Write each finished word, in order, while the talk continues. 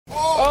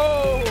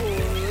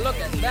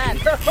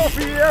Guys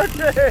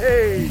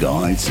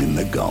in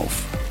the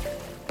Golf.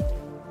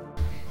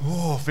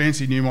 Oh,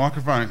 fancy new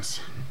microphones.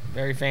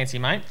 Very fancy,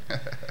 mate.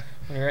 What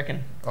do you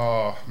reckon?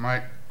 Oh,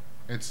 mate,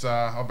 it's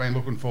I've been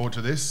looking forward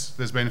to this.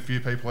 There's been a few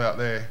people out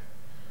there.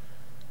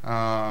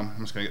 I'm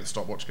just going to get the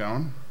stopwatch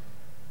going.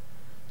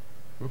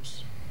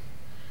 Whoops.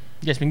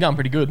 Yeah, it's been going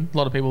pretty good. A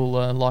lot of people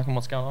liking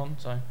what's going on.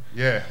 So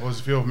Yeah, well,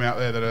 there's a few of them out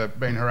there that have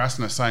been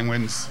harassing us saying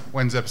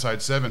when's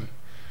episode 7.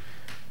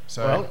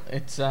 So well,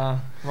 it's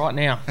right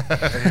now.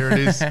 here it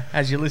is.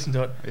 As you listen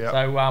to it. Yep.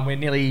 So we're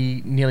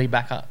nearly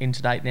back up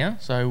into date now.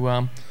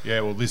 So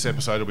Yeah, well, this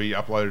episode will be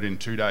uploaded in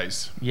 2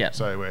 days. Yeah.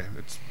 So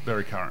it's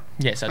very current.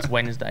 yeah, so it's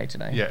Wednesday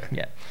today.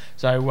 Yeah.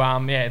 So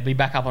yeah, it'll be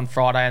back up on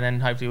Friday, and then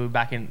hopefully we'll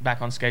be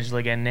back on schedule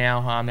again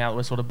now. Now that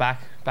we're sort of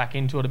back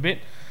into it a bit.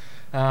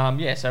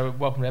 Yeah, so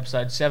welcome to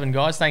episode 7,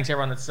 guys. Thanks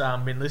everyone that's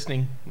been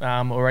listening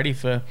already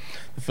for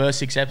the first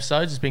 6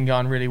 episodes. It's been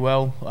going really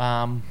well.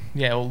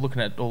 Yeah, well,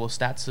 looking at all the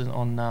stats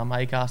on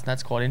Acast, and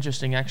that's quite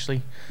interesting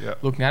actually.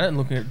 Yep. Looking at it and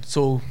looking at it's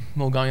all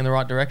going in the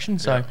right direction.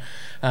 So,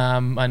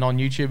 and on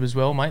YouTube as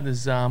well, mate.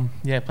 There's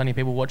plenty of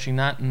people watching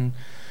that, and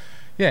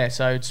yeah,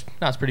 so it's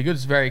pretty good.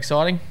 It's very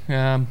exciting.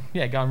 Yeah,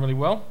 going really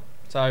well.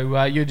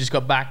 So you just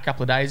got back a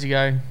couple of days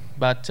ago.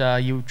 But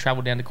you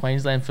travelled down to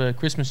Queensland for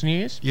Christmas and New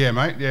Year's? Yeah,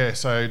 mate. Yeah,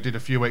 so did a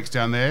few weeks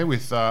down there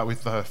with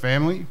the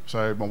family.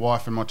 So my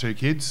wife and my 2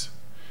 kids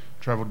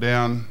travelled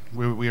down.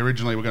 We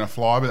originally were going to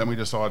fly, but then we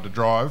decided to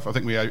drive. I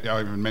think I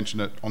even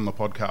mentioned it on the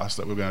podcast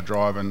that we were going to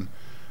drive and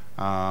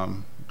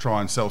try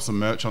and sell some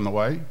merch on the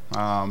way,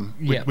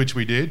 which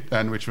we did,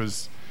 and which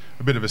was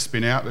a bit of a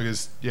spin out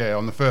because, yeah,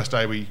 on the first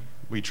day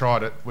we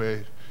tried it,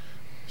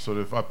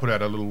 I put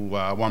out a little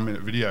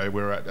 1-minute video.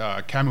 We're at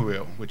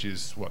Camooweal, which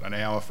is an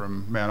hour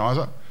from Mount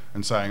Isa,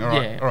 and saying, all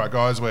right,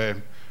 guys,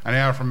 we're an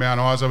hour from Mount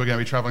Isa. We're going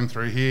to be travelling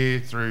through here,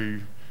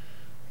 through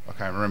I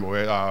can't remember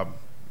where,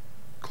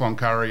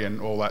 Cloncurry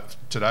and all that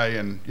today.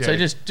 And yeah. So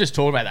just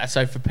talk about that.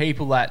 So for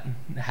people that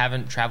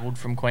haven't travelled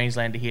from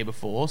Queensland to here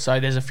before, so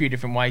there's a few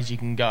different ways you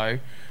can go.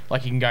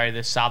 Like you can go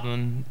the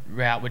southern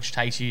route, which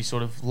takes you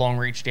sort of long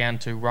reach down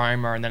to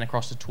Roma and then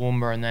across to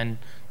Toowoomba and then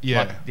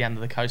down to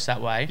the coast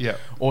that way. Yeah.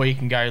 Or you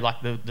can go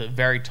like the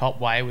very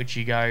top way, which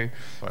you go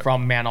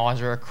from Mount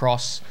Isa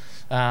across.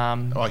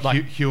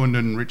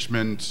 Hughenden,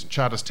 Richmond,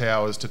 Charters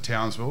Towers to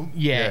Townsville.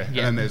 Yeah. And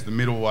then there's the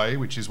middle way,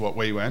 which is what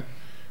we went,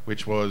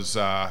 which was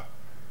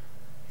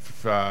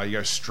you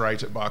go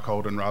straight at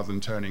Barcaldine rather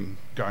than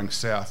going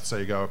south. So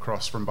you go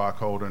across from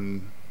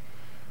Barcaldine.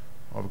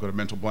 I've got a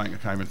mental blank. I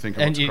can't even think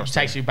of what's across there. And it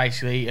takes you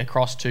basically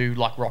across to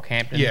like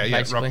Rockhampton. Yeah,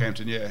 basically.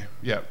 Rockhampton,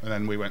 yeah. And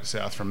then we went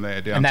south from there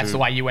down. And that's the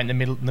way you went the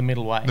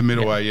middle way. The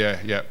middle way,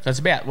 yeah. So it's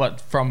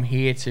about from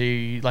here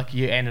to like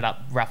you ended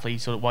up roughly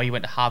sort of you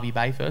went to Harvey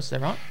Bay first, is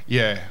that right?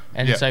 Yeah.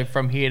 And so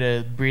from here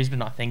to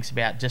Brisbane, I think it's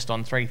about just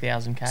on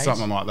 3,000 k's.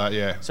 Something like that,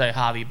 yeah. So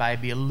Harvey Bay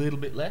would be a little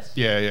bit less.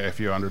 Yeah, a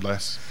few hundred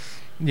less.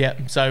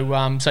 Yeah. So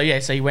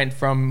you went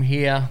from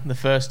here. The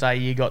first day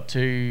you got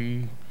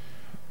to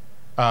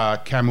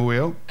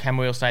Camooweal.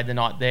 Camooweal, stayed the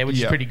night there, which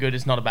is pretty good.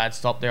 It's not a bad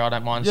stop there. I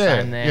don't mind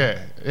staying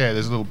there. Yeah.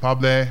 There's a little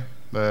pub there,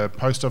 the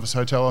Post Office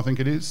Hotel, I think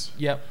it is.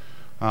 Yep.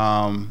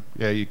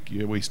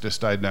 We just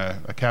stayed in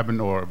a cabin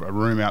or a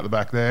room out the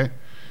back there,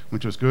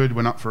 which was good.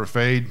 Went up for a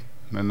feed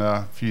and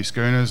a few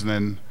schooners, and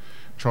then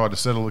tried to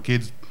settle the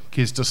kids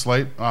to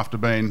sleep after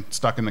being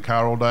stuck in the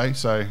car all day,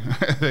 so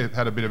they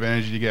had a bit of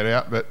energy to get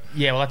out. But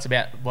yeah, well, that's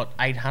about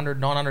 800,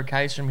 900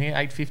 k's from here,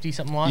 850,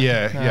 something like.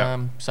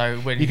 Yeah. So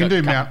when you can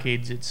do Mount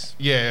kids, it's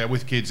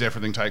with kids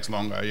everything takes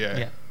longer.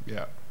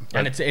 Yeah.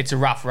 And it's a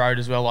rough road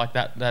as well, like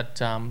that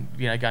going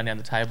down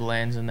the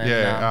Tablelands and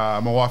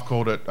then my wife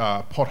called it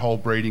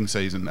pothole breeding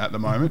season at the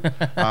moment.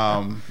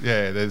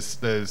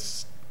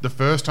 There's the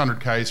first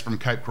 100 k's from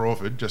Cape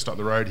Crawford, just up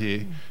the road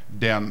here,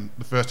 down.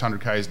 The first 100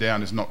 k's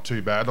down is not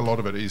too bad. A lot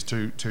of it is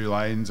two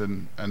lanes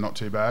and not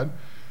too bad.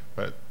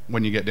 But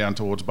when you get down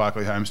towards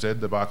Barclay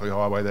Homestead, the Barclay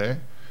Highway there,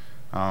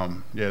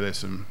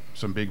 there's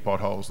some big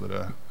potholes that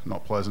are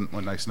not pleasant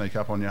when they sneak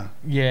up on you.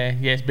 Yeah,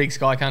 it's big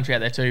sky country out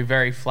there too,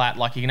 very flat.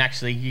 Like you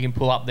can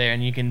pull up there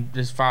and you can,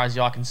 as far as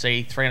the eye can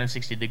see,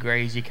 360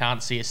 degrees. You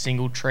can't see a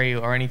single tree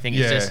or anything.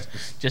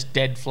 It's just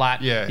dead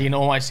flat. Yeah. You can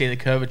almost see the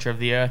curvature of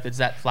the earth. It's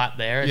that flat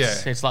there.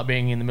 It's like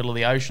being in the middle of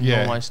the ocean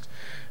almost.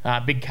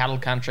 Big cattle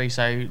country,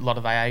 so a lot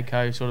of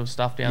AACO sort of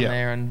stuff down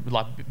there, and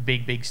like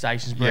big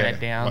stations, Burnett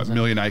Downs, like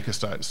million-acre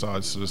size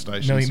sort of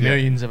stations.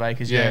 Millions of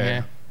acres.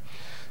 Yeah.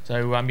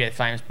 So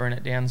famous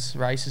Burnett Downs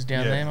races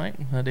down there, mate.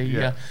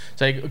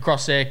 So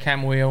across there,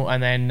 Camooweal,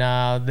 and then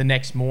the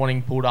next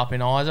morning pulled up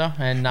in Isa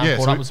and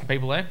caught up with some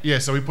people there. Yeah,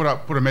 so we put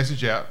a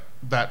message out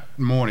that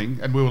morning,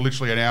 and we were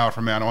literally an hour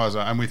from Mount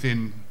Isa,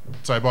 and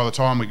so by the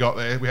time we got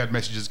there, we had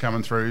messages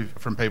coming through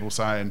from people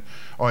saying,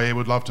 "Oh yeah,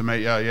 we'd love to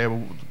meet you. Yeah,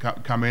 we'll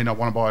come in. I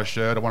want to buy a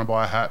shirt. I want to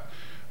buy a hat."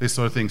 This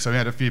sort of thing. So we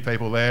had a few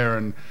people there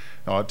and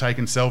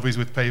taking selfies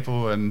with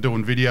people and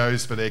doing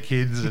videos for their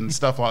kids and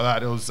stuff like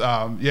that. It was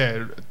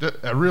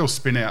a real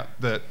spin out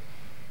that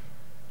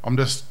I'm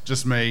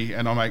just me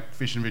and I make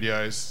fishing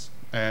videos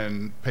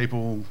and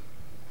people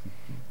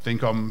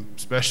think I'm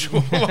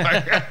special.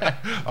 Like,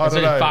 I It's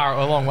don't know. far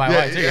a long way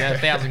away too. Yeah.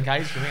 1,000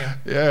 k's from here.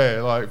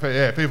 Yeah,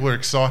 but people are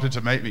excited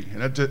to meet me,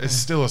 and it's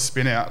still a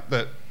spin out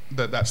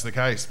that's the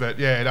case. But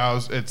yeah,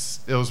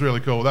 it was really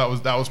cool. That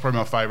was probably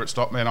my favourite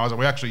stop, man.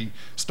 We actually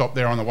stopped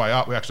there on the way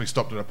up. We actually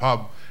stopped at a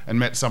pub and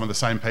met some of the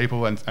same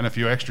people and a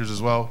few extras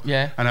as well.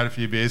 Yeah. And had a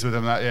few beers with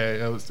them.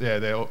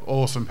 They're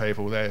awesome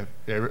people.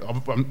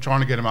 I'm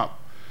trying to get them up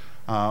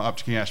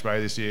to King Ash Bay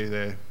this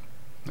year.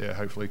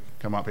 Hopefully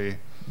come up here.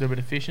 Do a bit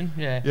of fishing,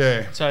 yeah.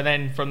 Yeah. So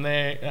then from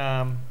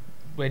there,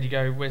 where'd you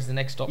go? Where's the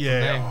next stop from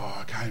there?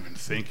 I can't even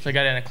think. So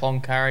go down to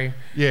Cloncurry,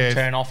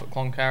 turn off at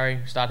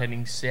Cloncurry, start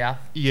heading south.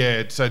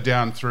 Yeah, so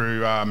down through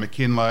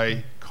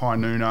McKinley,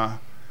 Kynuna,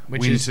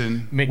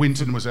 Winton.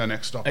 Winton was our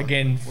next stop.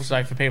 Again,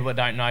 so for people that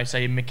don't know,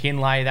 so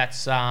McKinley,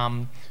 that's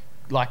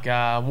like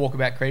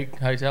Walkabout Creek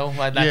Hotel.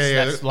 Like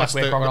that's like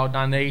where Crocodile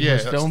Dundee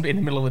was filmed in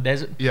the middle of the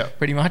desert,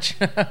 pretty much.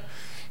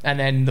 And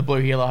then the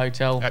Blue Heeler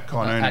Hotel at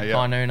Kynuna.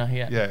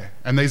 Kynuna, yeah.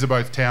 And these are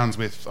both towns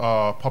with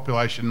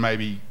population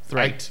maybe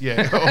 8.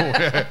 Yeah.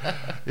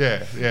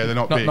 They're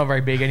not big. Not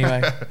very big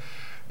anyway.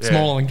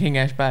 Smaller than King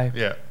Ash Bay.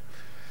 Yeah.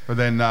 But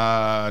then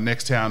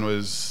next town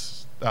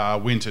was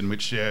Winton,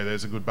 which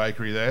there's a good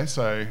bakery there.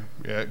 So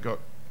got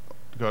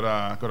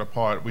a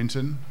pie at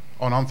Winton.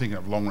 Oh, no, I'm thinking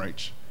of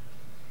Longreach.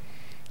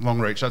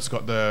 That's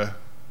got the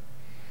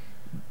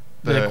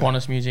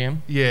Qantas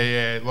Museum.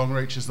 Yeah.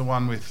 Longreach is the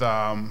one with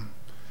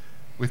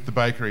the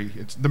bakery.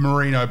 It's the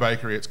Merino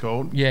Bakery, it's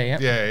called.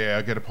 Yeah.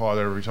 I get a pie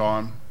there every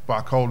time.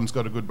 Buck Holden's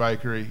got a good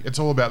bakery. It's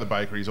all about the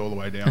bakeries all the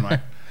way down, mate.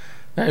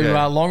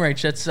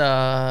 Longreach, that's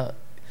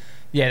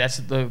that's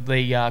the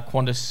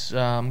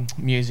Qantas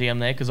museum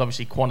there, because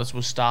obviously Qantas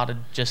was started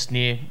just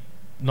near,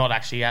 not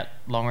actually at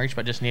Longreach,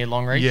 but just near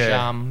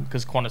Longreach.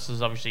 Because Qantas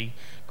is obviously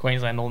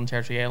Queensland Northern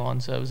Territory Airline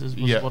Services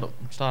was what it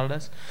started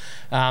as.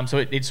 So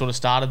it sort of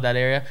started that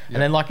area, and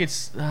then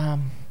it's.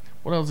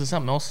 What else? Is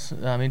something else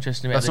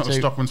interesting about That's not the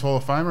Stockman's Hall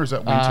of Fame, or is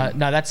that Winton?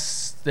 No,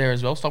 that's there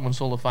as well. Stockman's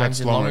Hall of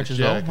Fame's in Longreach as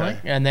well. okay. Right?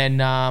 And then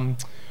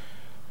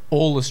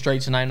all the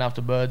streets are named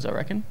after birds, I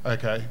reckon.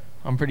 Okay.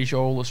 I'm pretty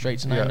sure all the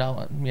streets are named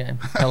after,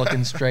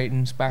 Pelican Street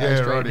and Sparrow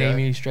Street and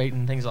Emu Street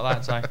and things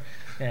like that.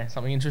 So,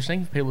 something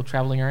interesting. People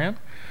travelling around.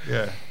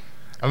 Yeah.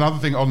 Another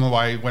thing on the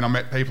way, when I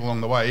met people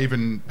along the way,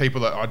 even people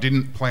that I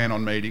didn't plan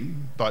on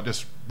meeting, but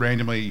just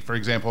randomly, for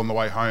example, on the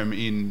way home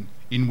in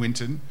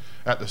Winton,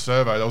 at the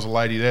servo, there was a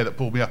lady there that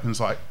pulled me up and was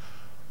like,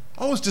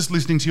 I was just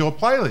listening to your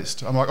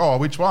playlist. I'm like, oh,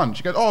 which one?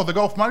 She goes, oh, the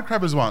Golf Mud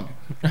Crabbers one.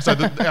 So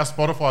our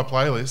Spotify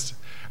playlist.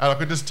 And I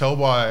could just tell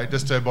by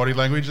just her body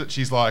language that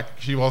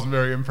she wasn't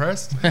very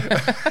impressed.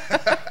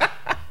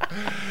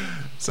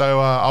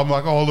 So I'm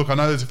like, oh, look, I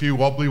know there's a few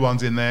wobbly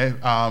ones in there,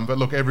 but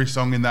look, every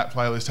song in that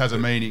playlist has a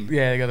meaning.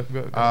 Yeah, they got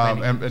a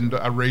meaning. And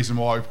a reason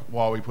why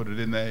we put it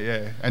in there,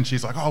 yeah. And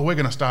she's like, oh, we're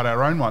going to start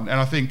our own one. And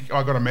I think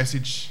I got a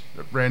message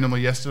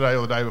randomly yesterday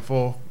or the day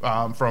before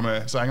from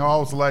her saying,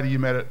 oh, it's the lady you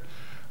met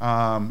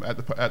at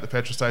the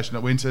petrol station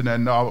at Winton,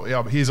 and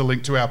here's a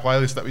link to our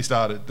playlist that we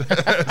started.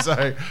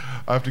 So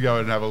I have to go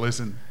in and have a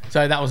listen.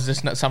 So that was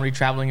just somebody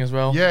travelling as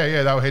well?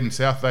 Yeah, they were heading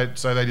south.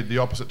 So they did the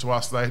opposite to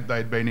us.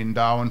 They'd been in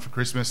Darwin for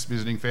Christmas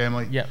visiting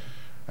family. Yeah.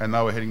 And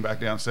they were heading back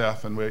down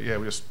south, and we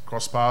just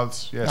crossed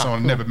paths. Yeah,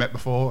 someone cool. never met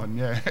before,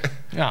 and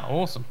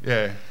awesome.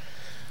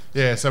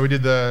 Yeah, so we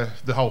did the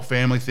whole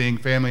family thing,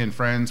 family and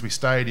friends. We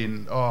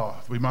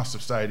must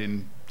have stayed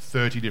in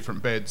 30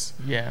 different beds.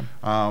 Yeah.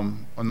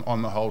 On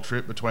the whole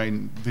trip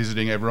between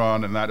visiting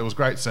everyone and that. It was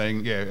great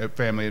seeing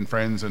family and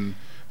friends, and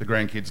the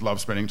grandkids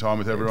love spending time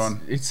with everyone.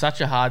 It's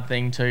such a hard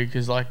thing too,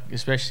 because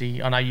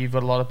especially I know you've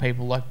got a lot of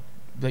people that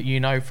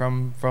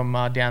from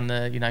down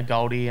the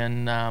Goldie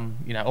and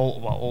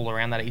all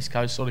around that East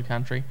Coast sort of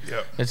country.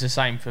 Yeah. It's the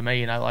same for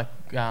me,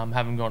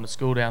 having gone to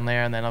school down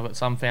there, and then I've got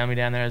some family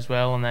down there as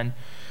well, and then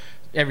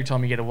every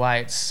time you get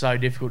away, it's so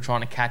difficult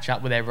trying to catch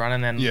up with everyone.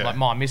 And then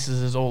my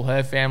missus is all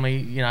her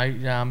family,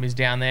 is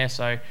down there.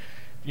 So,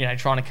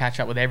 trying to catch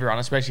up with everyone,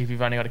 especially if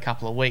you've only got a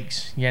couple of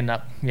weeks, you end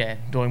up,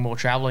 doing more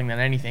travelling than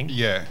anything.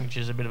 Yeah. Which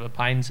is a bit of a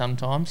pain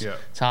sometimes. Yeah.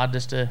 It's hard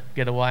just to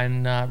get away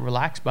and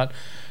relax. But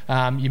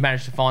you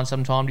managed to find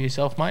some time to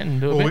yourself, mate, and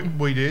do a bit.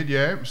 We did,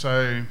 yeah.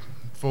 So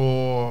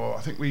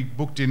I think we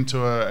booked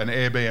into an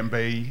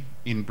Airbnb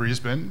in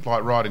Brisbane,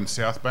 right in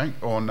South Bank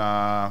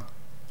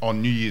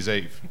on New Year's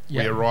Eve.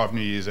 We arrived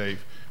New Year's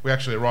Eve. We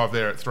actually arrived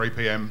there at 3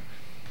 p.m.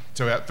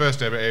 to our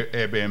first ever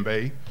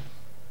Airbnb.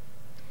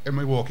 And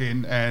we walk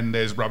in and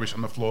there's rubbish on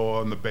the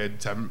floor and the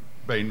beds haven't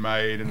been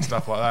made and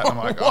stuff like that. And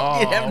I'm like,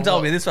 you haven't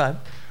told me this one.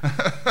 I'm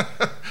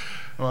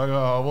like,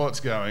 oh,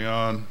 what's going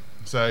on?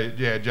 So,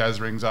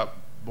 Jazz rings up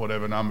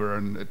whatever number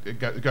and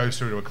it goes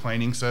through to a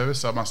cleaning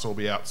service. So it must all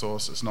be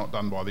outsourced. It's not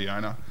done by the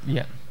owner.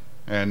 Yeah.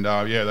 And,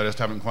 they just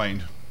haven't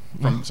cleaned.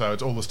 So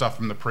it's all the stuff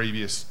from the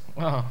previous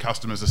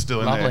customers are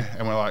still in there,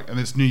 and we're like, and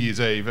it's New Year's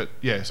Eve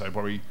so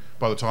probably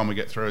by the time we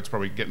get through, it's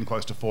probably getting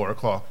close to 4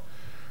 o'clock,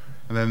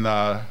 and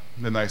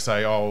then they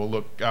say, oh,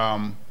 look,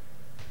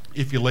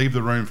 if you leave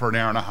the room for an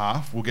hour and a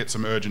half, we'll get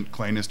some urgent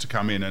cleaners to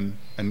come in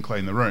and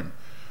clean the room.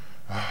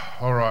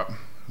 All right,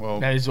 well,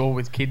 That is all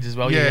with kids as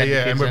well. You yeah, had the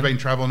yeah, kids and we've then? been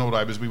travelling all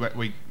day because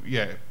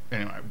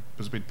anyway,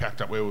 because we'd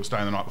packed up where we were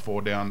staying the night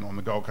before down on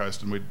the Gold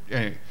Coast, and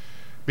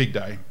big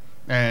day,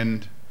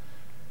 and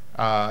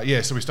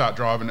so we start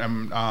driving,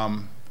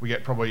 and we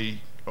get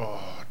probably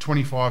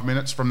 25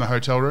 minutes from the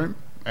hotel room,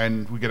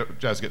 and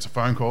Jazz gets a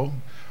phone call.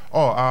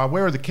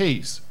 Where are the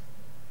keys?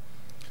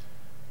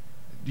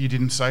 You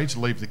didn't say to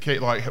leave the key,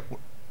 like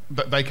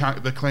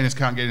the cleaners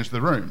can't get into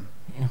the room.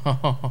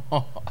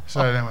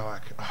 So then we're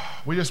like,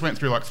 we just went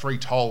through like 3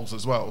 tolls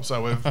as well.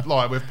 So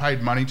we've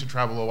paid money to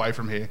travel away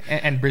from here.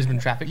 And Brisbane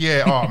traffic.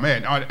 Yeah. Oh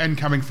man. And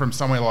coming from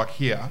somewhere like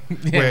here,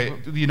 where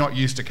you're not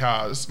used to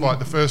cars. Like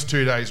the first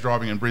 2 days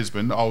driving in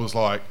Brisbane, I was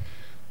like,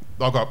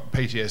 I got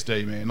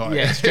PTSD, man. Like,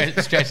 Yeah,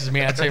 it stresses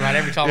me out too, mate.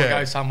 Every time I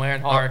go somewhere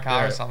and hire a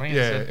car or something.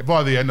 Yeah.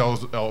 By the end, I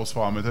was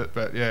fine with it,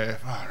 but yeah,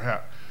 far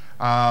out.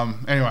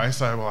 Anyway,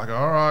 so we're like,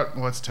 all right,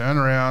 let's turn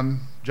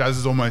around. Jazz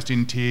is almost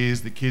in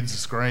tears. The kids are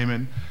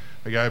screaming.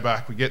 We go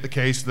back. We get the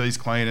keys to these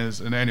cleaners,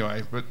 and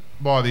anyway, but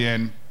by the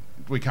end,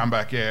 we come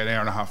back. Yeah, an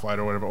hour and a half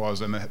later, or whatever it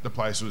was, and the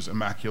place was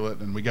immaculate.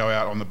 And we go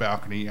out on the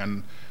balcony,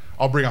 and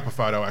I'll bring up a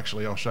photo.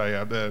 Actually, I'll show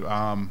you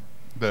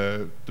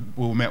we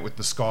were met with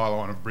the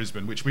skyline of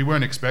Brisbane, which we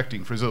weren't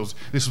expecting. This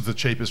was the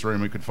cheapest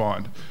room we could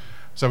find,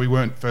 so we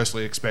weren't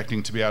firstly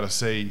expecting to be able to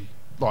see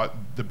like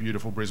the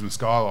beautiful Brisbane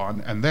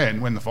skyline. And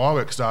then when the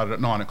fireworks started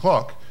at 9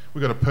 o'clock,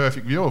 we got a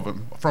perfect view of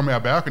them from our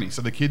balcony.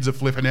 So the kids are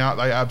flipping out;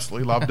 they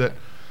absolutely loved it.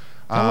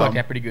 That worked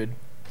out pretty good.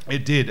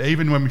 It did.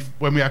 Even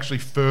when we actually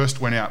first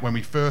went out, when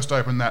we first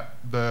opened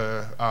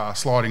the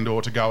sliding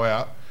door to go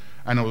out,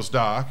 and it was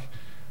dark.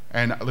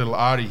 And little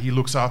Artie, he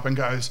looks up and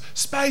goes,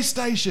 "Space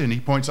station!"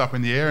 He points up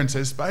in the air and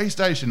says, "Space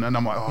station!" And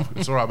I'm like, "Oh,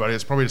 it's all right, buddy.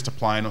 It's probably just a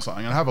plane or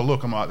something." And I have a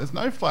look. I'm like, "There's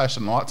no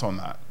flashing lights on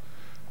that."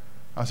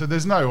 I said,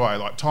 "There's no way.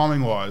 Like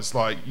timing-wise,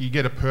 like you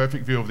get a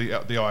perfect view of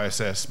the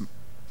ISS,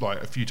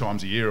 like a few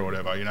times a year or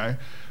whatever, you know."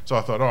 So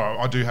I thought,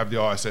 I do have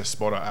the ISS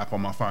spotter app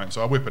on my phone.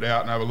 So I whip it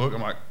out and have a look.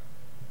 I'm like,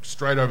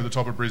 straight over the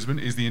top of Brisbane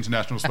is the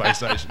International Space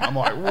Station. I'm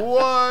like,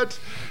 what?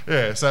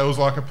 Yeah, so it was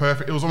like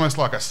it was almost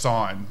like a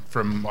sign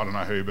from I don't know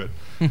who, but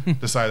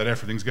to say that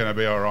everything's going to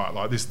be all right.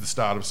 Like this is the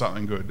start of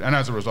something good. And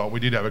as a result, we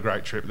did have a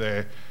great trip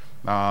there.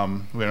 We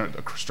went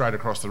straight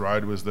across the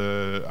road was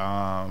the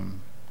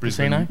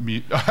Brisbane.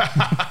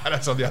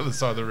 That's on the other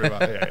side of the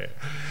river.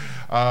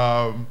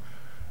 Yeah.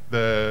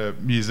 The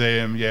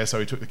museum, so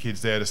we took the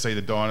kids there to see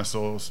the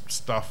dinosaurs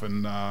stuff,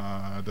 and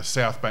the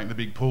South Bank, the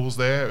big pools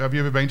there. Have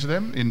you ever been to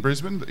them in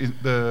Brisbane?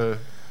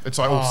 It's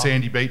like all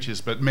sandy beaches,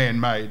 but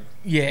man-made.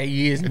 Yeah,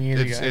 years and years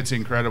ago. It's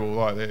incredible.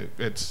 Like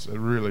it's a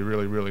really,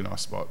 really, really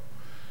nice spot.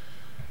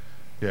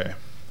 Yeah,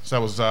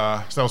 so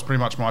that was pretty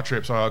much my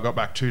trip. So I got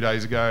back 2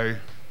 days ago.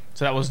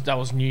 So that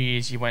was New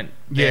Year's. You went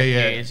there New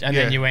Year's, and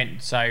then you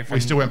went. So we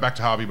still went back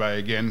to Harvey Bay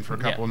again for a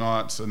couple of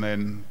nights, and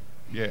then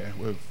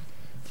we've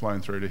flown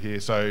through to here.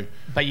 So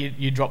but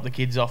you dropped the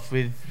kids off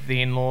with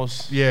the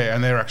in-laws. Yeah,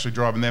 and they're actually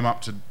driving them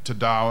up to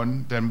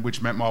Darwin, then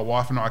which meant my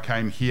wife and I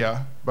came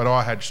here, but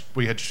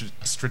we had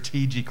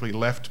strategically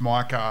left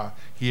my car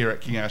here at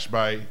King Ash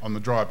Bay on the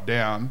drive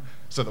down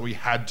so that we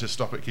had to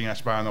stop at King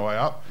Ash Bay on the way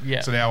up.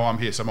 Yeah. So now I'm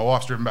here. So my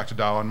wife's driven back to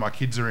Darwin, my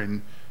kids are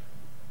in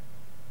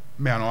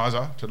Mount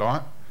Isa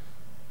tonight,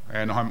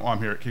 and I'm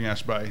here at King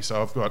Ash Bay.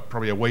 So I've got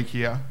probably a week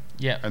here.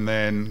 Yeah. And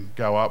then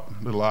go up.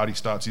 Little Artie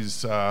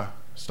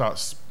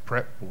starts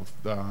prep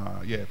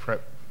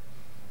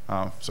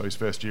so his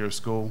first year of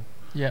school.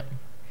 Yep.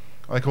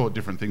 They call it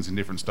different things in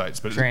different states,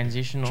 but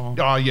transition or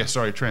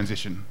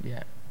transition.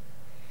 Yeah.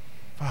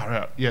 Far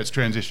out. Yeah, it's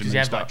transition. Because you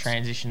have like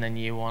transition then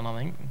year 1, I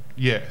think.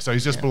 Yeah, so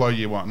he's just below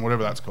year 1,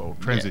 whatever that's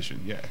called. Transition.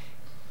 Yeah.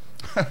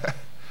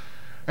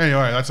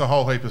 Anyway, that's a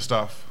whole heap of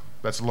stuff.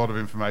 That's a lot of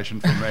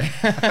information from me.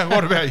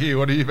 What about you?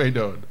 What have you been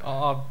doing?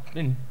 I've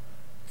been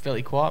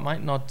fairly quiet,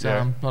 mate. Not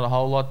a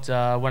whole lot.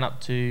 Went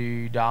up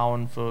to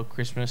Darwin for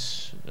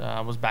Christmas.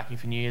 Was back in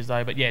for New Year's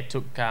though. But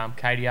took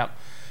Katie up.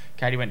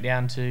 Katie went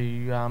down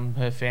to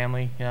her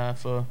family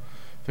for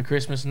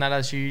Christmas and that,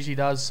 as she usually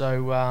does.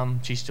 So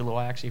she's still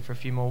away actually for a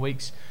few more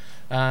weeks.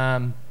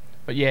 But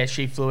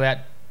she flew out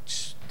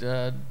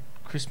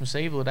Christmas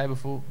Eve or the day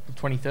before, the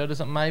 23rd or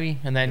something maybe.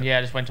 And then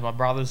I just went to my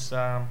brother's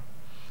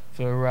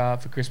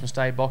for Christmas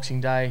Day, Boxing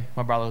Day.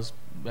 My brother's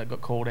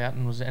got called out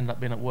and ended up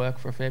being at work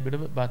for a fair bit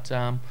of it, but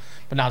no,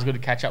 it was good to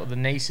catch up with the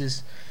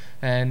nieces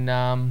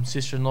and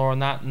sister-in-law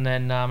and that, and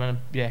then a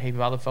heap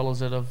of other fellas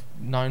that I've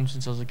known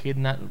since I was a kid,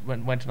 and that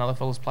went to another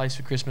fella's place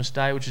for Christmas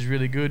Day, which is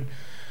really good,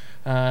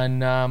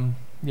 and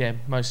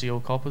mostly all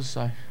coppers,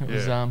 so it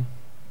was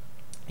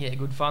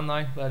good fun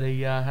though. But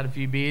he had a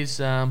few beers,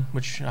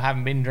 which I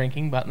haven't been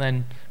drinking, but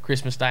then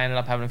Christmas Day ended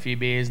up having a few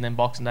beers, and then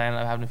Boxing Day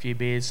ended up having a few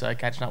beers, so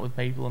catching up with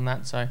people and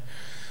that, so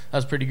that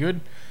was pretty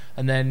good.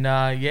 And then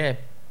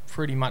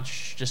pretty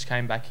much just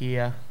came back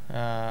here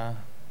the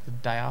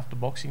day after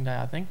Boxing Day,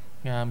 I think.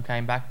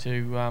 Came back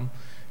to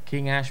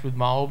King Ash with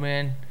my old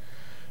man,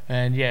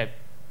 and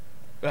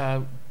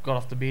got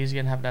off the beers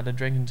again. Haven't had a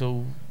drink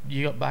until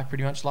you got back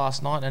pretty much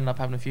last night. Ended up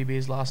having a few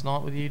beers last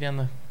night with you down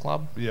the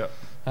club. Yeah.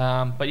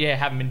 But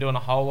haven't been doing a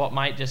whole lot,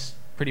 mate. Just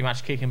pretty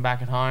much kicking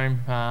back at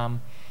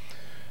home.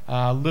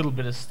 A little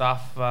bit of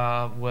stuff,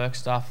 work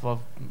stuff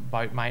of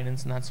boat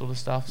maintenance and that sort of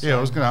stuff. Yeah, I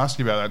was going to ask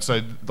you about that.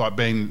 So, like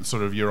being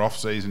sort of your off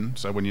season,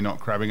 so when you're not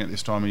crabbing at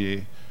this time of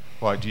year,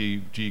 like do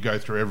you go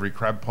through every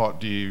crab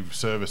pot? Do you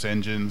service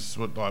engines?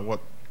 What?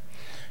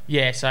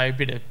 Yeah, so a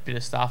bit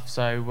of stuff.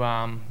 So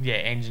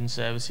engine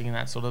servicing and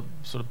that sort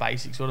of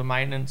basic sort of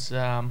maintenance.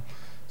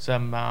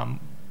 Some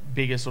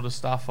bigger sort of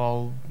stuff.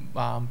 I'll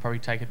probably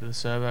take it to the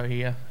servo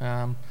here.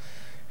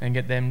 And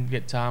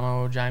get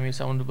Tamo or Jamie or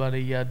someone to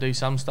bloody do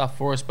some stuff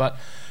for us. But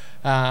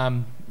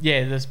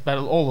there's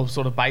all the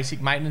sort of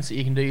basic maintenance that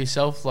you can do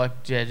yourself,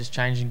 like just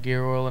changing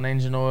gear oil and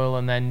engine oil,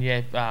 and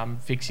then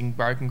fixing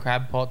broken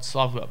crab pots.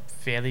 I've got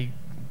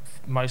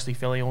mostly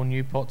fairly all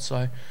new pots,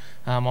 so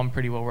I'm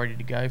pretty well ready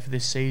to go for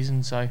this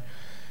season. So,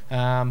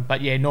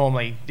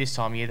 normally this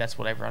time of year that's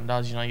what everyone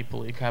does. You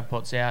pull your crab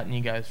pots out and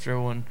you go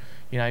through and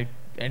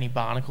any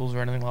barnacles or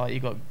anything like that you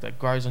got that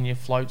grows on your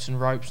floats and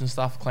ropes and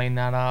stuff, clean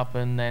that up,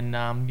 and then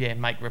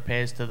make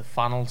repairs to the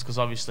funnels, because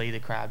obviously the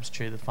crabs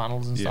chew the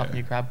funnels and stuff in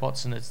your crab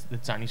pots, and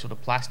it's only sort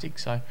of plastic,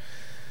 so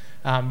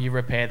you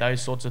repair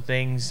those sorts of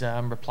things,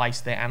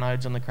 replace the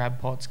anodes on the crab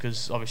pots,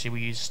 because obviously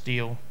we use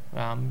steel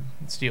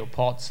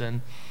pots,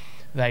 and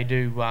they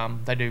do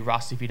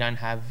rust if you don't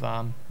have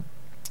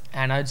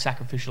anodes,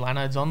 sacrificial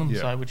anodes on them,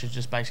 so which is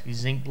just basically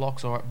zinc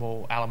blocks or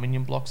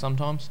aluminium blocks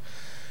sometimes.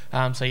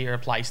 So you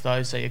replace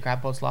those so your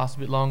crab pots last a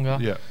bit longer.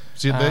 Yeah.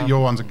 So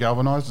your ones are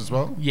galvanised as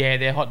well? Yeah,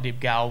 they're hot dip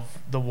galv.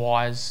 The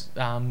wires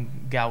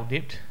gal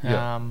dipped.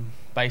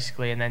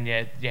 Basically, and then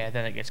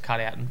then it gets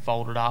cut out and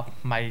folded up,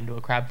 made into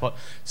a crab pot.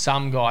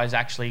 Some guys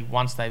actually,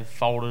 once they've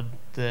folded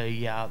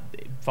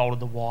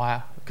the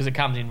wire, because it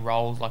comes in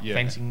rolls like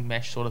fencing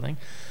mesh sort of thing.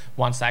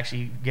 Once they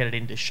actually get it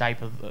into the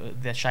shape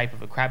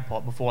of a crab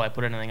pot, before they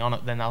put anything on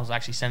it, then they'll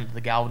actually send it to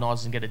the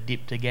galvanisers and get it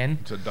dipped again.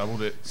 So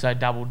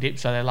double dip.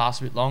 So they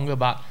last a bit longer,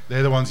 but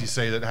they're the ones you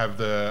see that have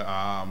the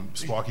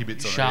spiky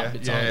bits on it. Sharp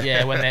bits on it.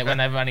 Yeah, when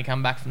they've only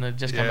come back from the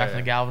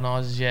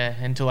galvanisers,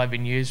 until they've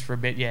been used for a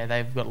bit. Yeah,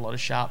 they've got a lot of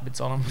sharp bits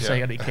on them, so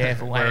you got to be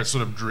careful. Where it's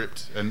sort of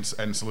dripped and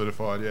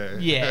solidified.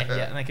 Yeah,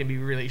 and they can be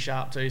really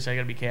sharp too, so you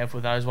got to be careful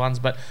with those ones.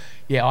 But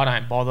I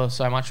don't bother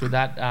so much with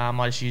that.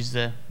 I just use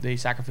the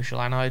sacrificial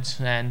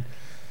anodes, and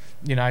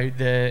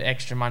the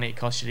extra money it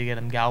costs you to get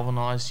them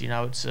galvanised,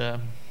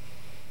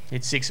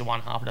 it's 6 of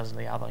one, half a dozen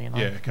of the other,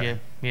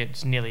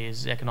 it's nearly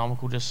as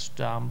economical just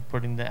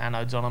putting the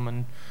anodes on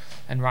them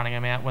and running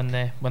them out when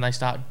the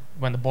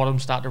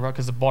bottoms start to rust,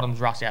 because the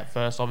bottoms rust out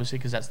first, obviously,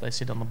 because they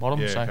sit on the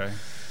bottom.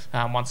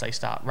 Once they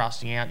start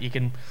rusting out, you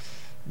can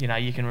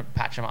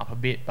patch them up a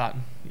bit. But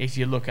if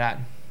you look at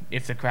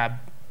if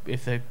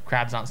the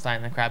crabs aren't staying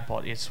in the crab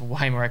pot, it's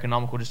way more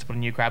economical just to put a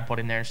new crab pot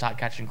in there and start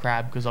catching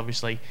crab, because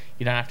obviously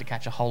you don't have to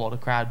catch a whole lot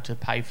of crab to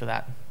pay for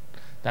that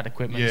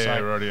equipment.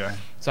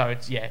 So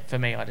it's for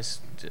me, I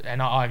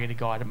get a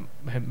guy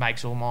who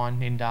makes all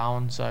mine in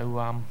Darwin,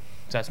 so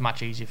it's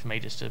much easier for me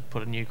just to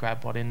put a new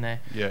crab pot in there,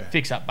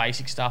 fix up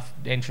basic stuff,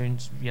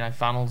 entrance,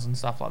 funnels and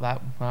stuff like that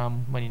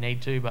when you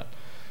need to. But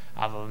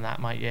other than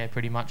that, mate,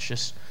 pretty much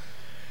just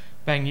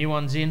bang new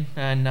ones in,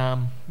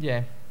 and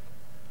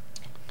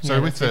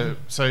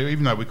So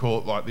even though we call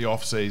it like the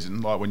off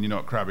season, like when you're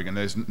not crabbing and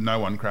there's no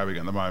one crabbing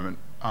at the moment,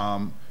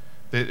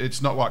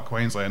 it's not like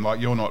Queensland. Like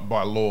you're not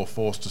by law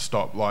forced to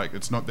stop. Like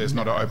there's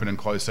not an open and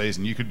closed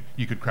season. You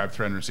could crab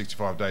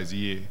 365 days a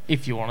year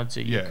if you wanted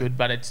to. You could,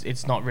 but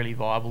it's not really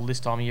viable this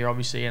time of year,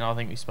 obviously. And I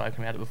think we've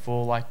spoken about it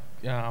before. Like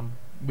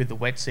with the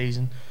wet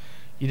season,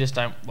 you just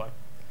don't like.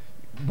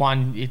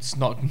 One, it's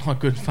not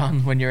good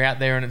fun when you're out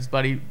there and it's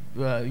bloody,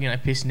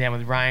 pissing down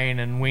with rain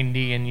and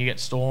windy, and you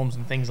get storms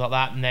and things like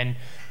that. And then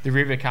the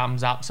river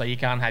comes up, so you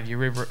can't have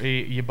your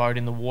boat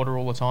in the water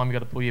all the time. You got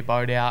to pull your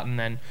boat out, and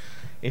then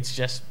it's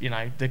just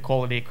the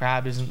quality of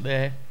crab isn't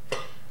there.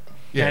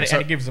 Yeah, and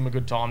it gives them a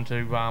good time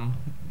to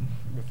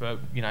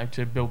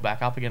to build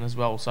back up again as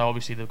well. So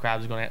obviously the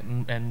crabs have gone out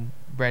and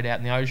bred out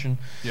in the ocean,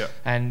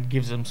 and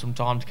gives them some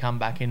time to come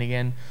back in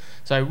again.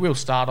 So we'll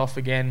start off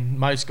again.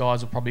 Most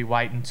guys will probably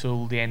wait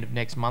until the end of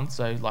next month,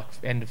 so like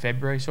end of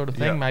February sort of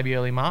thing, maybe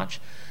early March.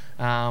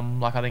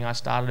 Like I think I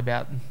started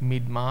about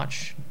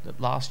mid-March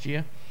last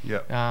year,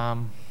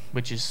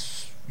 which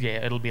is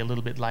it'll be a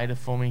little bit later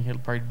for me. It'll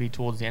probably be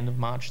towards the end of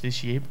March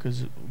this year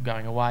because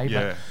going away.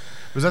 Yeah.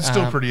 But that's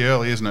still pretty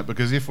early, isn't it?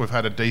 Because if we've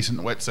had a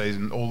decent wet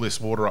season, all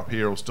this water up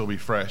here will still be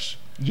fresh.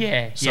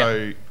 Yeah.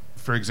 So,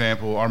 for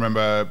example, I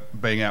remember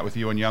being out with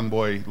you and Young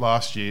Boy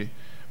last year.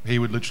 He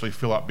would literally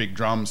fill up big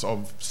drums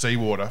of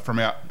seawater from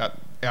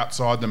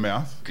outside the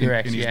mouth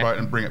in his boat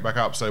and bring it back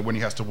up. So when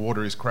he has to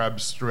water his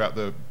crabs throughout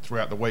the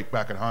week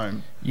back at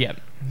home,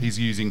 he's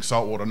using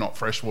salt water, not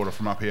fresh water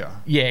from up here.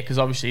 Yeah, because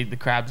obviously the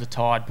crabs are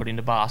tied, put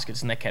into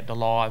baskets, and they're kept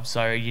alive.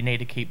 So you need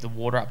to keep the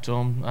water up to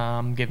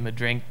them, give them a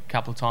drink a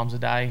couple of times a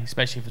day,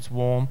 especially if it's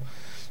warm.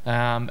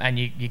 And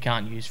you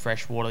can't use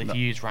fresh water. If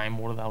you use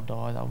rainwater, they'll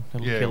die. It'll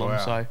kill them.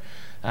 So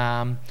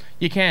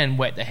you can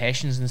wet the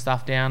hessians and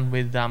stuff down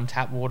with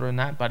tap water and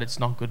that, but it's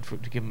not good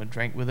to give them a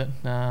drink with it.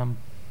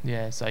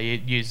 So you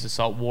use the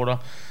salt water,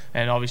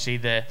 and obviously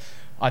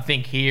I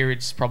think here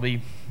it's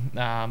probably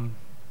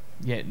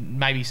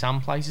maybe some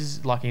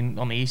places like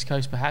on the east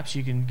coast, perhaps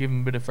you can give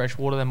them a bit of fresh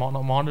water. They might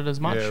not mind it as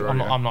much. Yeah,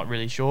 right, I'm not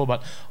really sure,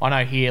 but I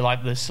know here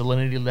like the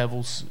salinity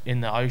levels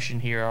in the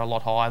ocean here are a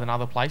lot higher than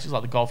other places.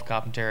 Like the Gulf of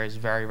Carpentaria is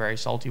very, very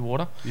salty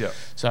water. Yeah.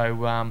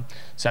 So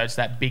it's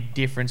that big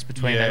difference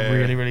between that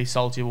really, really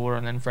salty water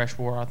and then fresh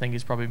water. I think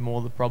is probably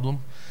more the problem.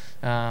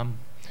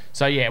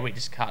 So we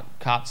just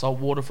cart salt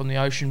water from the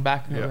ocean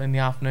back in the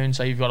afternoon.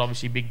 So you've got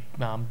obviously big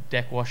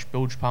deck wash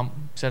bilge pump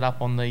set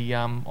up on the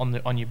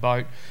on your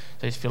boat.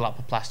 So you just fill up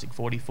a plastic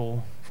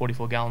 44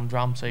 gallon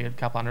drum. So you get a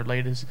couple hundred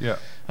litres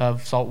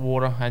of salt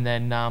water, and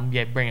then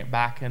bring it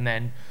back and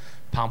then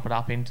pump it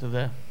up into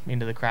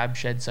the crab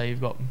shed. So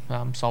you've got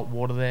salt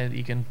water there that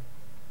you can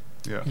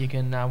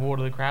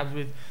water the crabs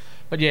with.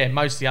 But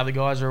most of the other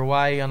guys are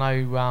away. I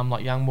know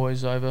like Young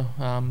Boy's over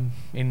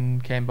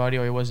in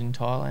Cambodia, or he was in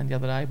Thailand the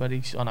other day, but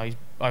I know he's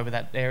over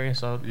that area,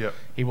 so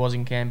he was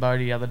in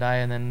Cambodia the other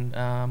day, and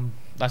then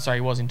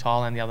he was in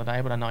Thailand the other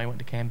day, but I know he went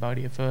to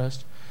Cambodia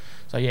first.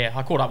 So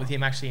I caught up with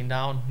him actually in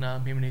Darwin,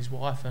 him and his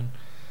wife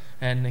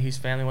and his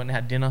family went and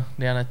had dinner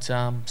down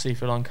at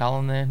Seafood on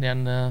Cullen there,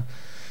 down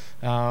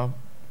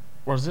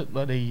what is it?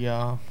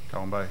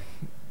 Cullen Bay.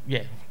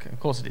 Yeah, of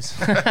course it is.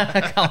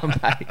 Cullen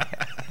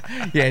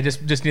Bay.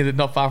 Just near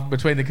not far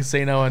between the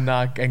casino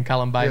and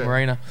Cullen Bay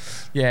Marina.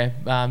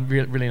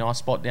 Really nice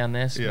spot down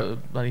there.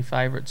 Bloody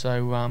favourite.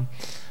 So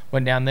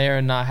went down there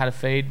and had a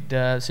feed,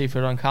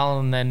 Seafood on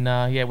Cullen, and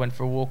then went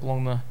for a walk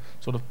along the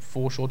sort of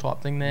foreshore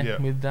type thing there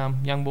with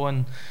Young Boy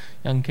and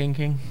Young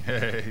King.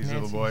 Yeah, he's a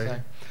little boy.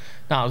 So,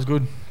 no, it was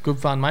good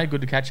fun, mate.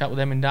 Good to catch up with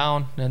them in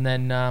Darwin, and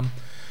then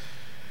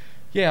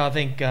I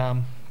think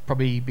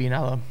probably be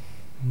another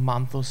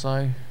month or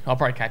so. I'll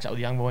probably catch up with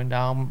Young Boy in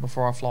Darwin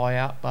before I fly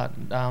out, but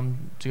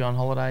to go on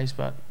holidays.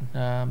 But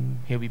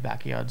he'll be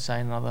back here, I'd say,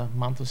 in another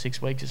month or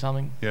 6 weeks or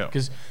something. Yeah.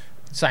 Because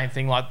same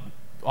thing, like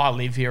I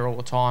live here all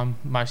the time.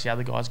 Most of the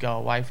other guys go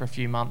away for a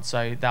few months,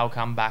 so they'll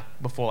come back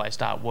before they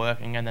start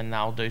working, and then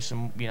they'll do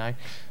some,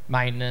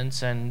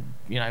 maintenance and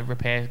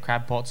repair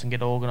crab pots and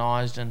get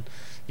organised and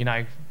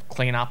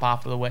clean up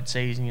after the wet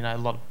season. A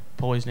lot of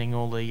poisoning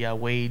all the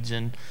weeds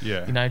and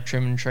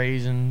trimming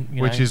trees and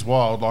which is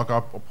wild. Like I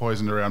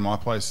poisoned around my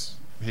place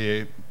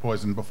here,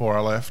 poisoned before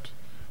I left,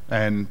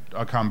 and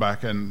I come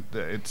back and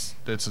it's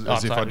as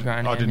if I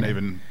didn't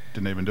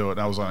even do it.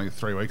 That was only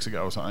 3 weeks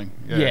ago or something.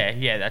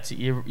 Yeah, that's it.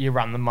 You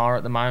run the mower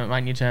at the moment, mate,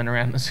 and you turn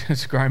around and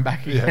it's grown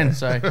back again.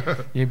 So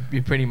you're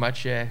pretty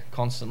much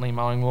constantly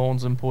mowing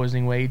lawns and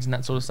poisoning weeds and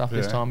that sort of stuff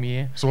this time of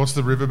year. So what's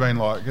the river been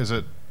like? Is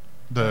it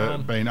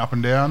been up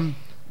and down?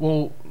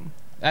 Well,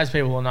 as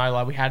people will know,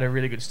 like we had a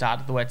really good start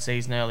to the wet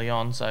season early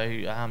on. So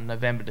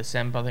November,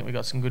 December, I think we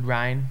got some good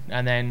rain,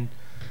 and then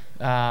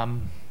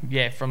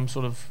from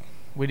sort of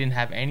we didn't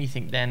have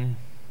anything then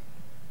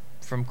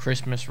from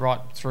Christmas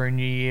right through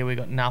New Year. We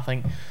got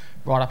nothing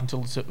right up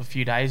until a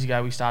few days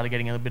ago. We started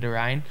getting a little bit of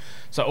rain.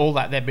 So all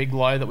that big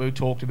low that we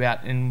talked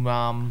about in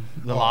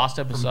the last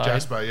episode, from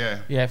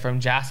Jasper, from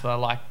Jasper,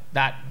 like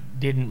that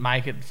didn't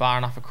make it far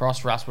enough across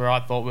for us where I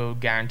thought we were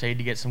guaranteed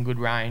to get some good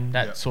rain.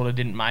 That sort of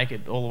didn't make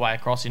it all the way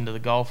across into the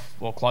Gulf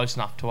or close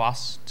enough to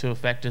us to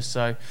affect us.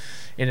 So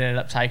it ended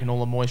up taking all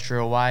the moisture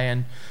away,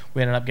 and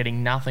we ended up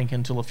getting nothing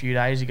until a few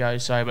days ago.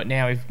 So, but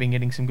now we've been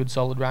getting some good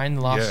solid rain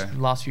the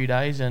last few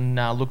days, and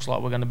looks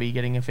like we're going to be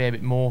getting a fair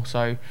bit more.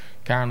 So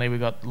currently we've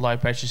got the low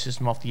pressure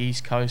system off the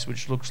east coast,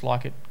 which looks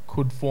like it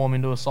could form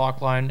into a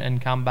cyclone and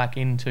come back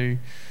into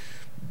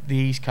the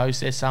east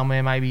coast there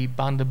somewhere, maybe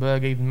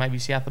Bundaberg, even maybe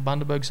south of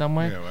Bundaberg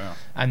somewhere. Yeah, wow.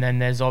 And then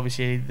there's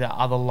obviously the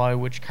other low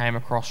which came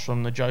across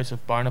from the Joseph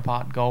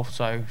Bonaparte Gulf,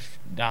 so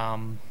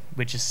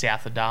which is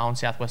south of Darwin,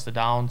 southwest of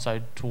Darwin,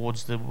 so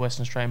towards the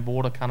Western Australian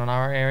border,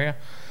 Kununurra area.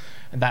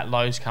 And that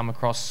low's come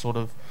across sort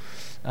of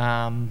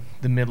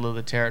the middle of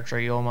the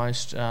territory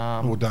almost.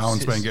 Well,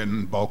 Darwin's been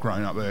getting bulk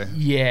rain up there.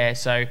 Yeah,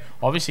 so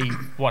obviously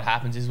what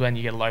happens is when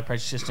you get a low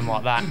pressure system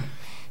like that,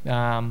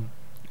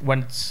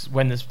 when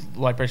there's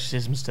low pressure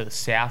systems to the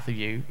south of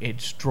you,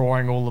 it's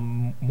drawing all the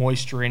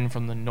moisture in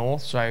from the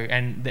north. So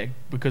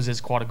because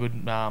there's quite a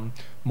good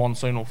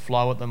monsoonal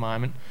flow at the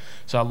moment,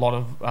 so a lot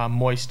of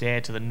moist air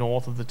to the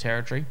north of the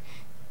territory.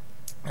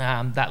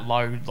 That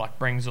low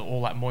brings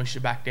all that moisture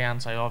back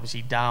down. So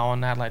obviously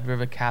Darwin, Adelaide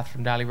River,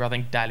 Katherine, Daly River. I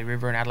think Daly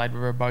River and Adelaide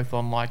River are both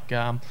on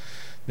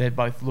they're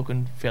both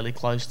looking fairly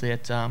closely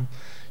at the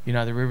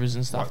rivers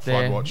and stuff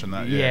there. Flood watch and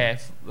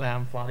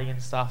that. Flooding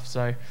and stuff.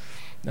 So.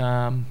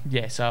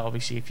 So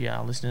obviously if you're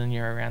listening and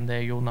you're around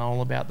there, you'll know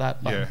all about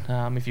that. But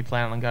if you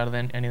plan on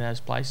going to any of those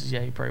places,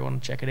 you probably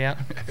want to check it out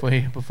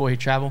before you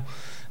travel.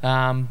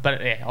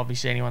 But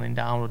obviously anyone in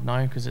Darwin would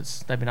know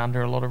because they've been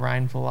under a lot of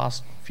rain for the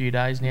last few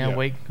days now,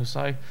 week or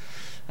so,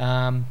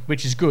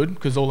 which is good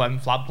because all that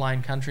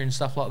floodplain country and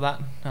stuff like that.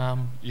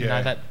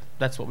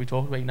 That's what we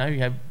talked about. You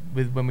have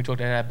when we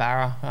talked about our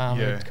Barra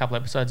a couple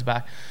episodes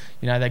back.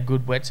 That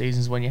good wet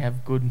seasons when you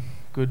have good.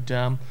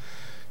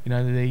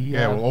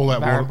 All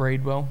that water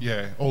breed well.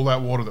 Yeah, all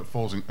that water that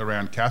falls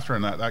around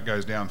Katherine, that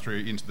goes down through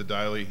into the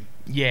Daly.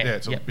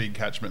 It's a big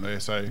catchment there.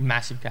 So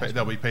massive catchment.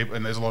 There'll be people,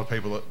 and there's a lot of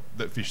people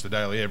that fish the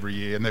Daly every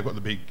year, and they've got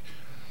the big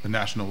the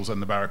Nationals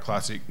and the Barra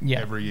Classic Yeah.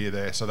 every year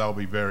there, so they'll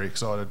be very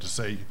excited to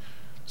see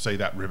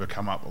that river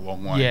come up a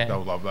long way. Yeah.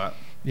 They'll love that.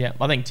 Yeah,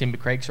 I think Timber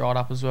Creek's right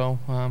up as well.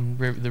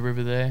 The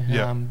river there,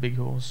 Yeah. Big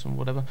Horse and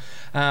whatever.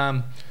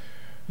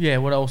 Yeah,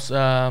 what else?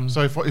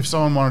 So if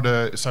someone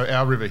wanted to, so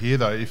our river here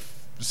though,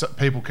 if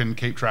people can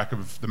keep track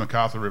of the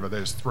MacArthur River,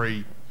 there's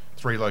three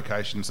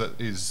locations that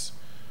is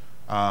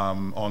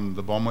on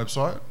the BOM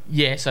website.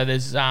 Yeah, so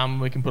there's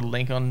we can put a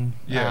link on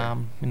Yeah.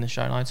 in the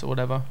show notes or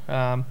whatever,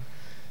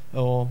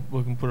 or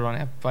we can put it on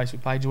our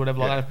Facebook page or whatever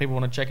like Yeah. that if people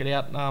want to check it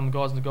out.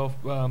 Guys in the Golf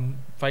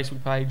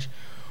Facebook page,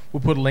 we'll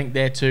put a link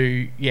there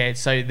to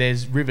So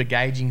there's river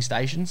gauging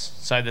stations.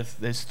 So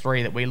there's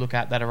three that we look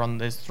at that are on.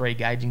 There's three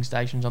gauging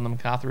stations on the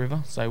MacArthur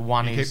River. So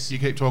one is You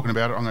keep talking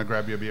about it. I'm going to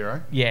grab your beer, eh?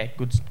 yeah,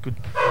 good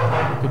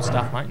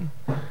stuff, mate.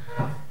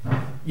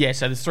 Yeah,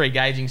 so there's three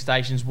gauging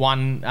stations.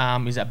 One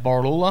is at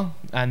Borroloola,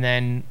 and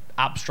then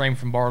upstream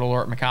from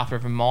Borroloola at MacArthur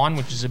River Mine,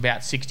 which is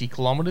about 60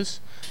 kilometres.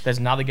 There's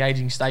another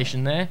gauging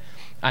station there.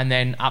 And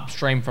then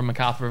upstream from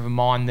MacArthur River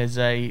Mine, there's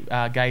a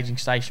gauging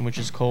station which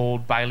is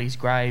called Bailey's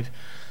Grave.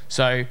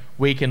 So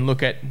we can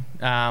look at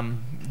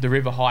the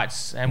river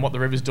heights and what the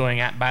river's doing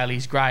at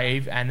Bailey's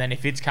Grave, and then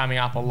if it's coming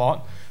up a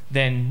lot,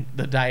 then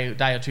the day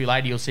or two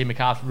later you'll see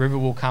MacArthur River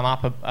will come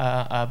up,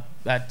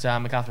 at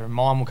MacArthur River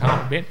Mine will come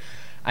up a bit,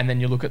 and then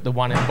you look at the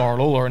one in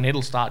Borroloola and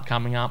it'll start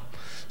coming up.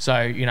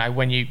 So,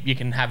 when you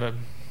can have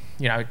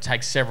it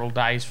takes several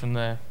days from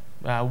the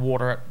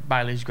water at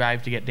Bailey's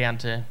Grave to get down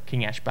to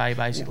King Ash Bay,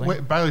 basically.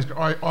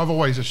 I've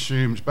always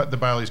assumed, but the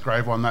Bailey's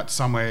Grave one, that's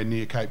somewhere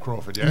near Cape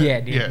Crawford, yeah?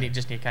 Yeah,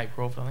 just near Cape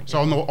Crawford, I think. So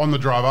on the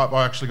drive up,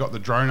 I actually got the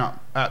drone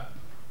up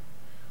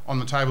on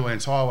the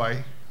Tablelands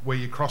Highway where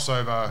you cross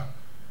over.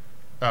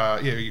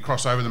 You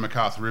cross over the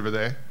MacArthur River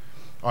there.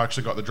 I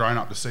actually got the drone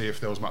up to see if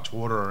there was much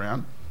water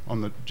around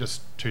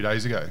just 2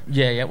 days ago.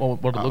 Yeah.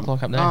 What did it look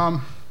like up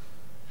there?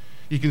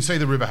 You can see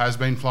the river has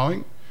been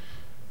flowing,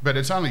 but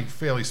it's only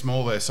fairly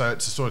small there, so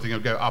it's the sort of thing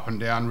that'll go up and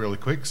down really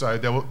quick. So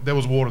there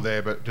was water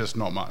there, but just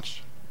not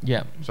much.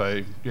 Yeah.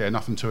 So yeah,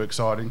 nothing too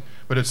exciting.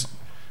 But it's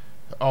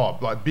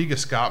like big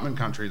escarpment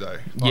country though.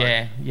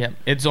 Yeah.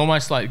 It's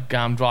almost like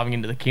driving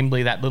into the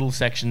Kimberley, that little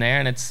section there,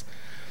 and it's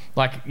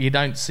like you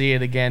don't see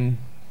it again.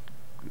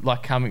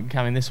 Like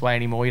coming this way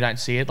anymore, you don't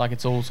see it. Like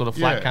it's all sort of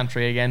flat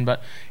country again,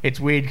 but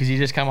it's weird because you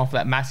just come off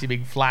that massive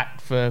big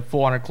flat for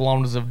 400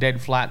 kilometres of dead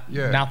flat,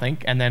 nothing,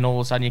 and then all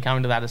of a sudden you come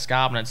into that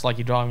escarpment. It's like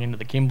you're driving into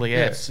the Kimberley.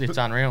 It's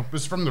unreal.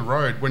 But from the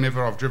road,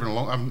 whenever I've driven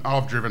along,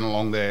 I've driven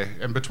along there,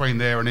 and between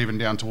there and even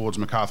down towards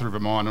MacArthur River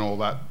Mine and all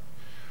that,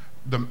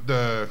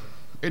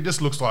 it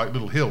just looks like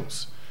little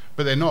hills.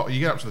 But they're not. You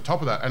get up to the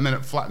top of that, and then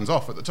it flattens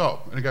off at the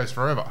top, and it goes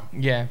forever.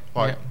 Yeah,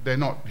 they're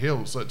not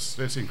hills.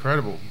 It's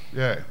incredible.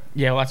 Yeah.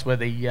 Yeah, well, that's where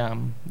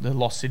the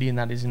Lost City and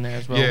that is in there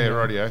as well. Yeah,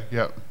 rightio.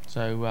 Yep.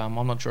 So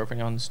I'm not sure if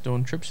anyone's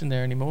doing trips in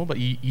there anymore, but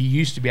you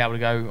used to be able to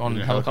go on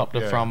a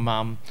helicopter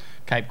from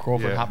Cape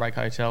Crawford Heartbreak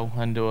Hotel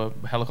and do a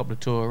helicopter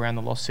tour around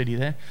the Lost City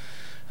there.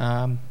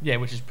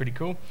 Which is pretty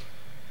cool.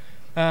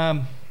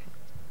 So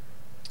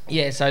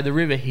the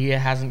river here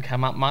hasn't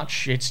come up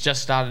much. It's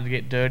just started to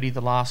get dirty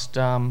the last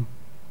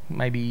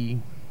maybe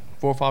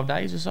 4 or 5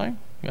 days or so.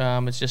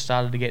 It's just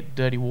started to get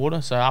dirty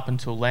water. So up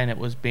until then, it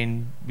was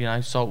been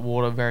salt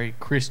water, very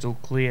crystal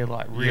clear,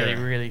 like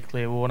really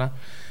clear water.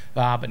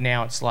 But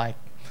now it's like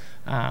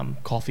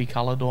coffee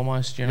coloured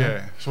almost.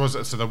 Yeah. So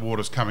the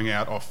water's coming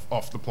out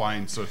off the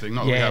plains sort of thing.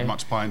 Not that we have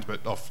much plains,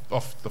 but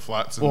off the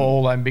flats. And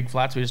all those big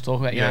flats we just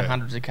talked about.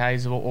 Hundreds of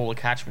k's of all the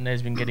catchment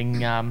there's been getting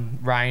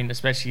rain,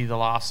 especially the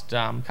last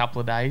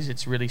couple of days.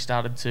 It's really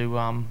started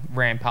to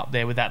ramp up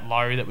there with that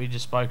low that we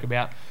just spoke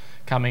about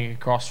coming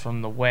across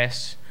from the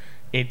west.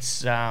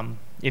 It's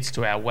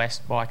to our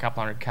west by a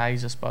couple hundred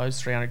k's, I suppose,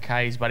 300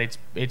 k's, but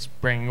it's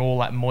bringing all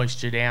that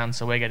moisture down.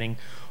 So we're getting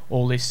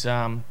all this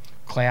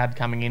cloud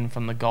coming in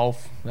from the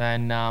Gulf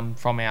and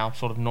from our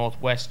sort of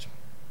northwest.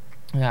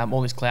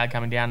 All this cloud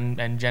coming down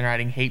and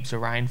generating heaps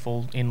of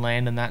rainfall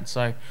inland and that.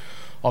 So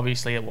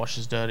obviously it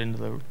washes dirt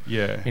into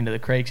the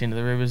creeks, into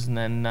the rivers, and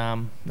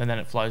then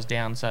it flows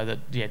down. So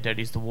that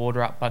dirties the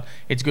water up. But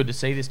it's good to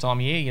see this time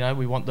of year.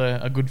 We want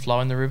a good flow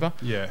in the river.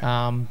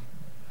 Yeah.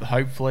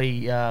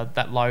 Hopefully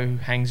that low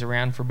hangs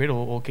around for a bit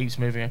or keeps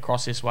moving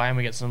across this way, and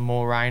we get some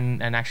more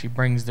rain and actually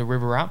brings the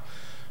river up.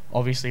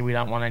 Obviously, we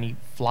don't want any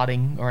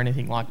flooding or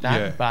anything like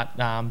that. But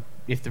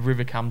if the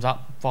river comes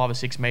up 5 or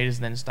 6 metres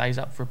and then stays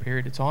up for a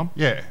period of time.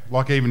 Yeah,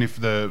 like even if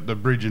the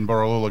bridge in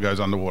Borroloola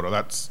goes underwater,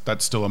 that's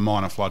still a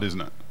minor flood,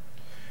 isn't it?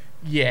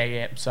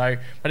 Yeah. So,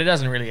 but it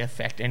doesn't really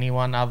affect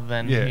anyone other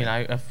than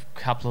a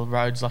couple of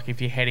roads. Like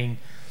if you're heading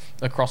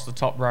across the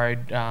top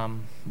road,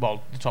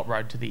 the top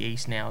road to the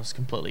east now is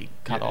completely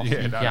cut off.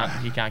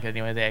 You can't get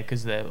anywhere there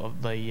because the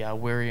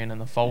Wirian and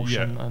the Falsh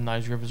and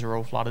those rivers are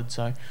all flooded.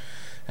 So,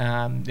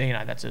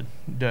 that's a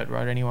dirt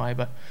road anyway.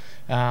 But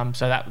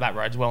so that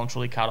road's well and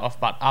truly cut off.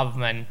 But other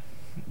than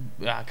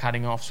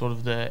cutting off sort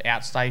of the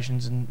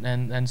outstations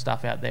and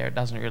stuff out there, it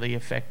doesn't really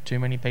affect too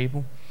many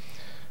people.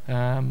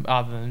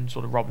 Other than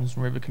sort of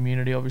Robinson River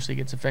community obviously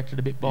gets affected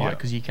a bit by it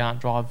because you can't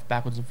drive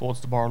backwards and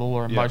forwards to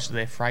Borroloola, and most of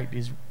their freight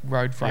is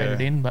road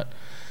freighted in, but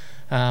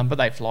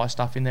they fly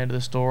stuff in there to the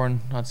store,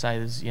 and I'd say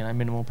there's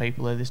minimal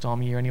people there this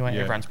time of year anyway.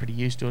 Everyone's pretty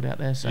used to it out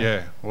there. So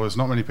well, there's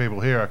not many people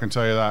here, I can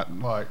tell you that.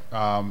 Like,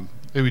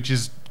 which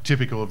is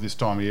typical of this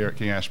time of year at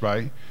King Ash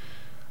Bay.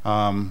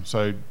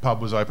 So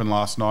pub was open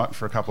last night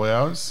for a couple of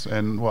hours,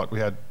 and we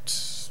had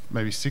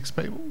maybe 6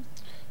 people.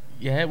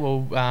 Yeah,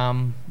 well,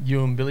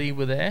 you and Billy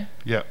were there.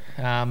 Yeah.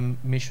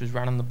 Mish was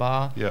running the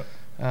bar. Yeah.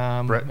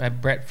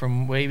 Brett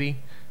from Weeby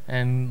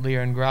and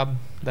Leah and Grubb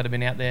that have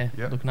been out there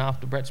looking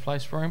after Brett's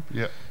place for him.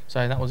 Yeah.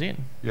 So that was it.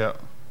 Yeah.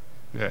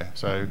 Yeah.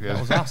 So that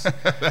was us.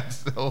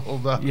 That's all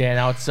done. Yeah.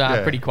 No, it's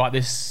pretty quiet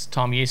this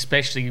time of year,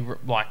 especially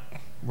like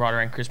right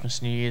around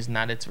Christmas, New Year's, and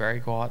that. It's very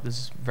quiet.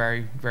 There's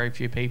very, very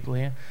few people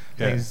here.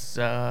 Yeah. There's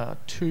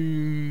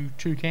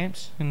two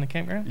camps in the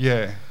campground.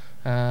 Yeah.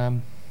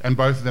 And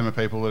both of them are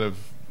people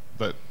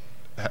that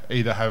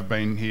either have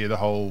been here the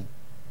whole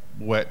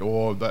wet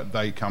or that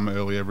they come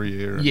early every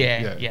year.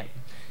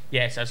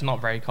 Yeah, so it's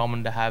not very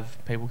common to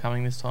have people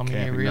coming this time of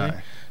year, really. No.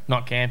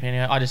 Not camping.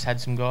 I just had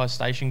some guys,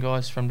 station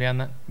guys from down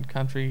that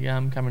country,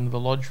 come into the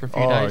lodge for a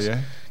few days.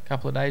 A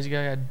couple of days ago,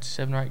 I had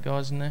 7 or 8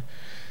 guys in there.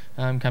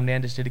 Come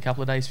down, just did a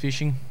couple of days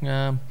fishing.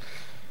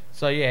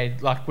 So yeah,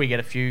 like we get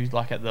a few,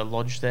 like at the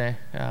lodge there,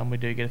 we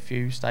do get a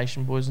few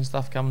station boys and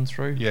stuff coming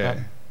through.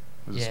 Yeah.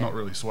 It's not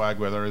really swag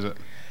weather, is it?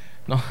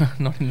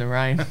 Not in the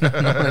rain.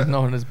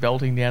 not when it's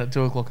belting down at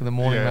 2 o'clock in the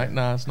morning, mate.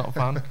 No, it's not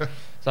fun.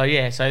 So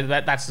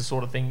that's the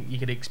sort of thing you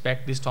could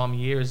expect this time of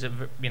year. Is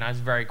it's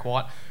very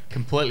quiet,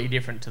 completely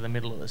different to the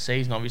middle of the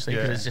season, obviously,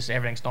 because it's just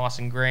everything's nice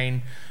and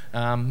green.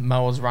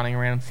 Mowers running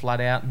around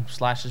flat out, and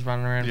slashers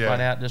running around flat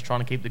out, just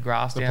trying to keep the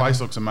grass down. The place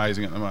looks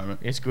amazing at the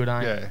moment. It's good,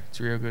 ain't it? Yeah, it's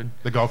real good.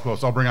 The golf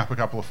course. I'll bring up a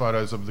couple of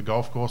photos of the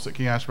golf course at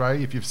King Ash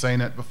Bay. If you've seen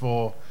it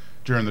before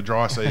during the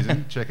dry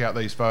season, check out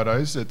these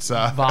photos. It's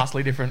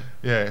vastly different.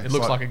 Yeah, it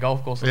looks like a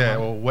golf course.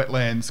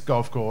 Wetlands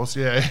golf course.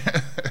 Yeah,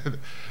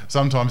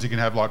 sometimes you can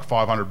have like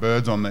 500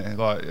 birds on there.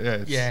 Like,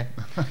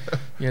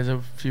 there's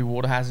a few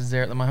water hazards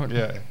there at the moment.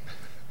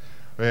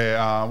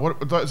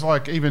 It's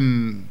like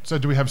even so.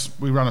 Do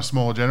we run a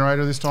smaller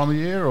generator this time of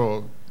year,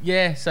 or?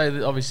 Yeah,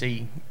 so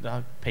obviously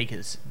the peak of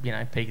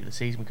the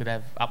season, we could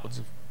have upwards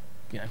of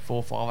 400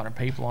 or 500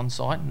 people on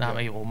site,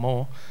 or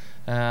more.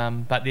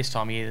 But this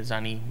time of year, there's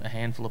only a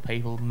handful of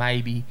people.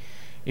 Maybe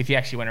if you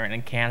actually went around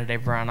and counted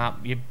everyone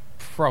up, you'd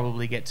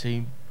probably get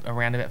to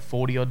around about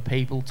 40 odd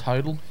people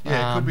total.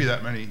 Yeah, it could be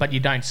that many. But you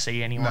don't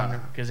see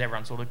anyone because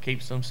everyone sort of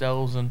keeps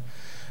themselves and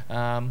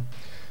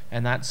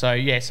that. So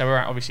we're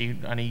obviously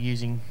only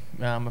using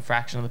a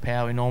fraction of the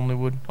power we normally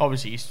would.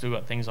 Obviously, you still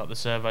got things like the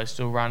servo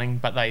still running,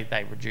 but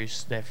they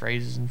reduce their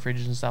freezers and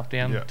fridges and stuff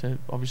down to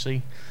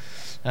obviously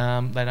they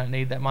don't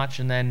need that much.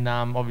 And then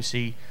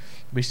obviously,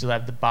 we still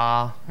have the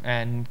bar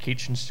and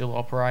kitchen still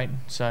operate.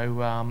 So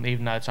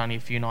even though it's only a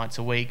few nights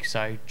a week,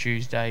 so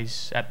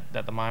Tuesdays at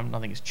the moment, I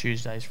think it's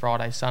Tuesdays,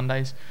 Fridays,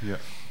 Sundays. Yeah.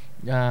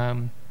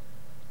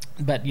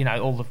 But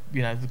all the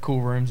the cool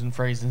rooms and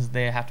freezers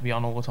there have to be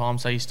on all the time.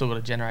 So you still got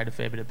to generate a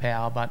fair bit of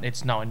power, but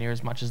it's nowhere near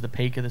as much as the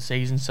peak of the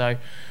season. So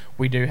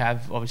we do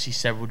have obviously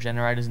several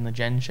generators in the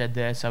gen shed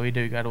there. So we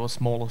do go to a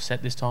smaller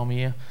set this time of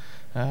year.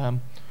 But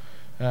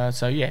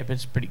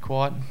it's pretty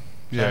quiet.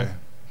 Yeah. So,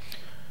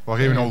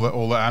 like even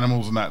all the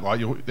animals and that, like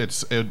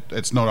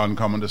it's not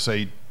uncommon to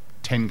see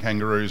 10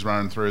 kangaroos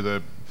running through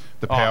the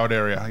powered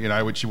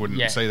area, which you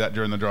wouldn't see that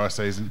during the dry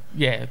season.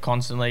 Yeah,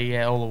 constantly.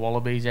 Yeah, all the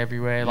wallabies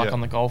everywhere, like on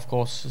the golf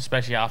course,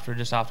 especially after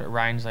it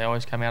rains, they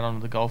always come out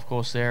onto the golf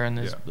course there, and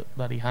there's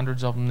bloody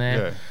hundreds of them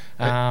there.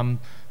 Yeah.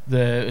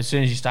 As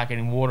soon as you start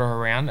getting water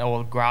around,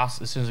 or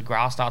grass, as soon as the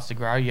grass starts to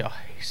grow, you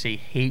see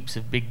heaps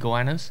of big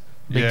goannas.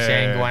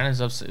 Sand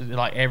goannas.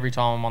 Like every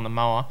time I'm on the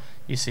mower,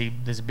 you see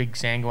there's a big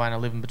sand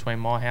goanna living between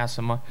my house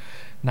and my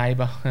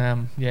neighbour.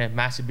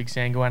 Massive big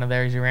sand goanna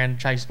there. He's around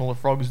chasing all the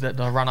frogs that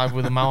I run over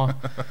with a mower.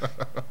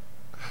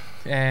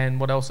 And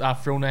what else?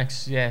 Frill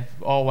necks. Yeah,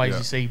 always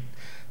you see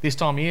this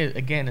time of year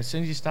again. As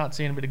soon as you start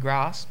seeing a bit of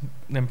grass,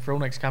 then frill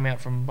necks come out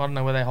from I don't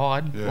know where they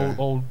hide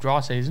all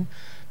dry season.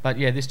 But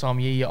this time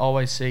of year you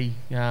always see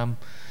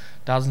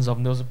dozens of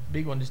them. There was a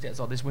big one just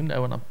outside this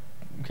window when I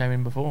came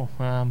in before.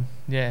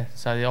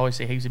 So you always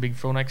see heaps of big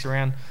frill necks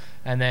around,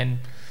 and then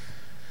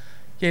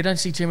you don't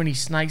see too many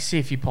snakes. See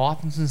a few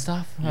pythons and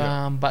stuff,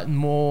 but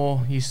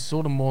you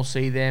sort of more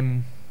see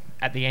them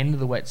at the end of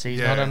the wet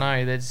season. I don't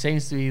know, there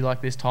seems to be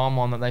like this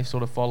timeline that they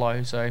sort of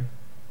follow, so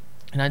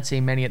I don't see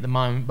many at the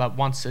moment, but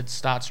once it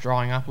starts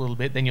drying up a little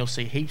bit, then you'll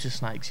see heaps of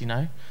snakes,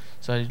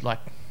 so like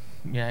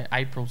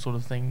April sort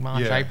of thing,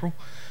 March, April,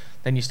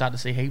 then you start to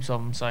see heaps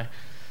of them. So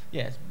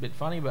it's a bit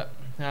funny, but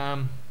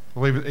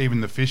well,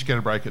 even the fish get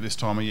a break at this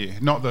time of year.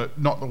 Not that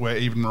we're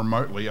even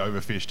remotely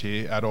overfished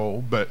here at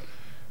all, but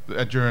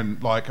during,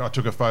 like, I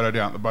took a photo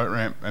down at the boat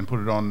ramp and put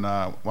it on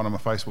one of my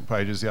Facebook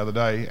pages the other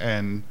day,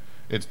 and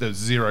there's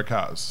 0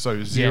 cars.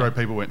 So 0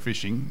 people went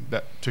fishing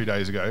that 2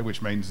 days ago,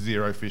 which means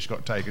 0 fish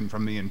got taken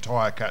from the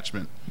entire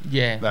catchment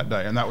that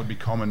day. And that would be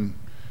common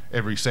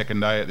every second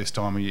day at this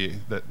time of year.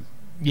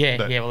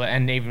 Well,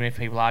 and even if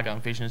people are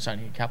going fishing, it's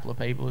only a couple of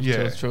people.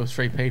 It's two or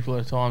three people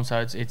at a time, so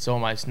it's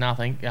almost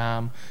nothing.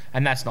 And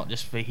that's not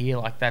just for here.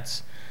 Like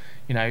that's,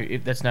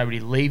 if that's nobody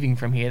leaving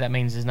from here, that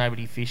means there's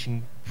nobody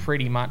fishing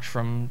pretty much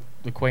from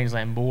the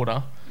Queensland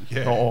border,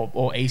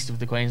 or east of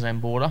the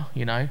Queensland border.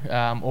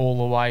 All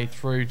the way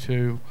through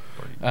to,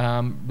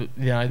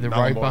 the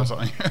Roper.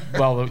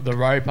 Well, the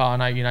Roper.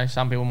 I know,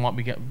 some people might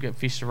be get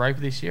fished the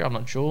Roper this year. I'm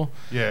not sure.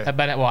 Yeah.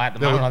 But at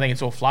the moment, I think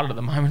it's all flooded at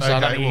the moment, so I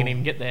don't think you can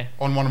even get there.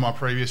 On one of my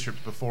previous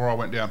trips before I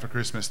went down for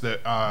Christmas,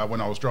 that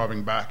when I was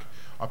driving back,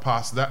 I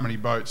passed that many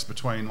boats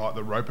between like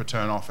the Roper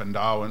turn-off and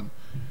Darwin.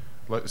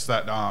 It's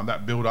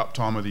that build-up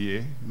time of the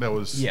year. There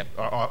was. Yep.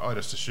 I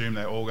just assume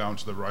they're all going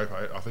to the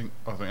Roper. I think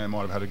they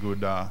might have had a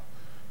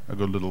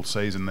good little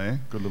season there.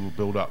 Good little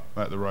build-up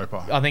at the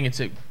Roper. I think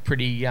it's a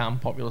pretty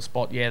popular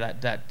spot. Yeah,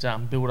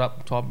 that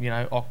build-up type.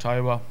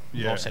 October,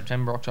 or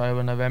September,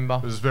 October, November.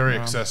 It was very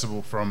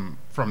accessible from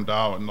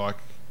Darwin. Like,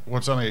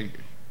 what's only a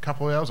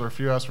couple of hours or a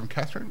few hours from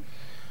Katherine?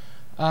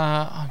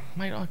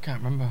 Mate, I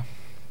can't remember.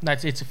 No,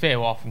 it's a fair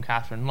while from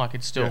Katherine. Like,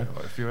 it's still...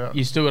 like a few hours.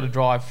 You still got to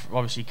drive,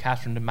 obviously,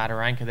 Katherine to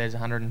Mataranka. There's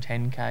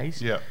 110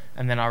 Ks. Yeah.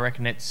 And then I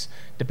reckon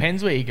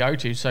depends where you go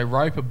to. So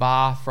Roper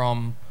Bar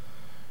from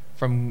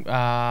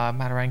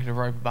Mataranka to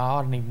Roper Bar,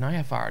 I don't even know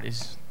how far it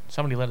is.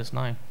 Somebody let us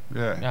know.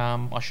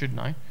 Yeah. I should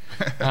know.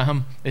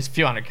 There's a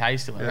few hundred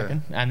Ks still, I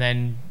reckon.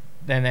 And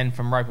then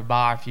from Roper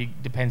Bar,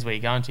 depends where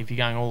you're going to. If you're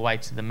going all the way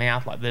to the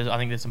mouth, like I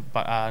think there's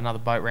another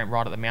boat ramp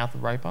right at the mouth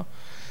of Roper.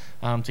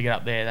 To get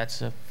up there,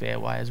 that's a fair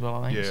way as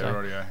well, I think. Yeah, so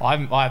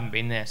rightio. I haven't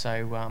been there,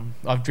 so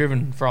I've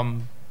driven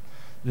from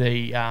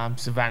the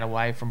Savannah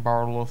Way from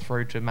Borroloola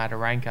through to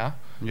Mataranka,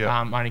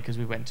 only because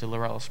we went to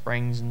Lorella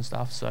Springs and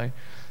stuff. So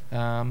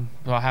I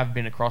have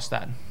been across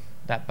that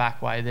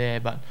back way there,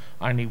 but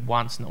only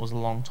once, and it was a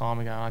long time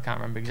ago. I can't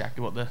remember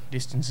exactly what the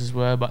distances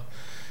were, but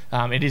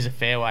it is a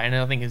fair way, and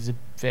I think there's a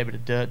fair bit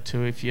of dirt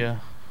too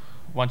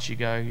once you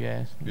go,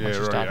 once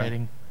you start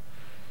heading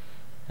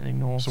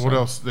north. So what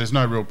else? There's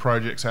no real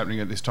projects happening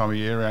at this time of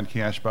year around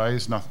King Ash Bay.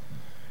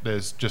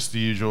 There's just the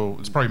usual.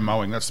 It's probably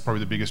mowing. That's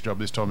probably the biggest job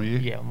this time of year.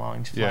 Yeah,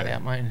 mowing's flat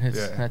out, mate.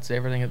 That's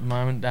everything at the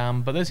moment.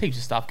 But there's heaps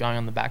of stuff going on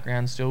in the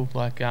background still,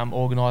 like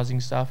organising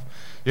stuff.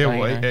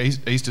 Yeah,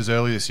 so, Easter's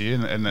early this year,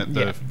 and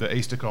the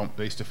Easter comp,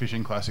 the Easter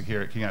Fishing Classic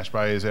here at King Ash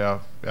Bay is our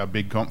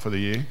big comp for the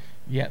year.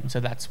 Yeah, and so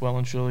that's well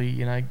and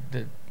truly,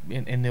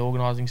 in the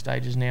organising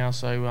stages now,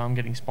 so I'm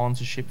getting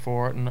sponsorship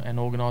for it and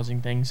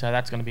organising things, so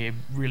that's going to be a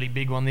really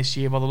big one this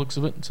year by the looks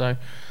of it, so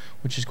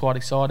which is quite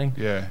exciting.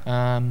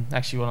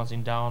 Actually, when I was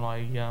in Darwin,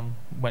 I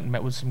went and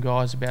met with some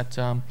guys about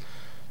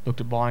looked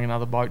at buying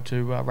another boat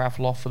to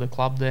raffle off for the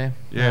club there.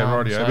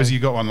 Because you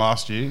got one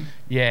last year.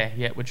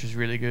 Which was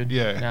really good.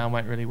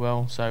 Went really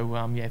well. So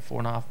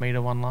 4.5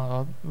 metre one.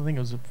 I think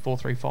it was a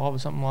 435 or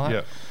something like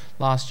that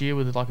last year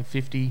with like a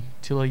 50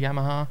 Tiller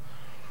Yamaha.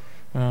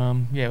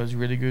 It was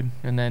really good.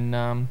 And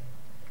then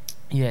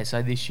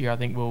so this year I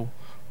think we'll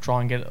try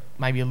and get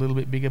maybe a little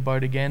bit bigger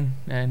boat again,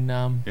 and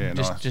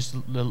just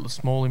a little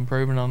small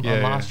improvement on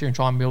last year, and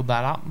try and build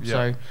that up.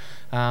 So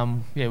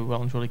we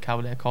well and truly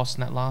covered our costs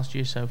in that last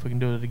year, so if we can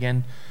do it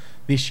again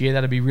this year,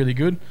 that'd be really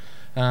good.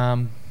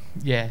 So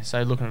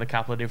looking at a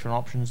couple of different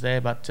options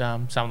there, but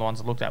some of the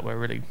ones I looked at were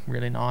really,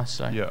 really nice.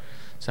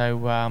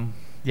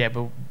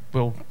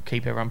 We'll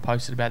keep everyone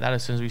posted about that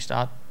as soon as we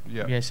start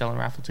selling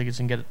raffle tickets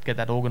and get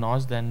that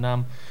organised.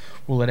 Then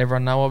we'll let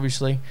everyone know,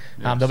 obviously.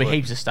 There'll be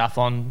heaps of stuff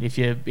on if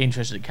you're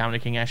interested in coming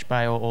to King Ash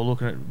Bay or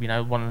looking at,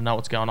 wanting to know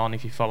what's going on.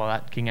 If you follow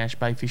that King Ash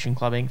Bay Fishing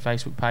Club Inc.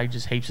 Facebook page,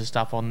 there's heaps of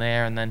stuff on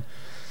there. And then,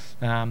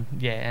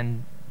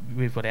 and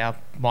we've got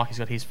Mikey's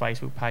got his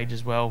Facebook page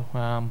as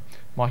well,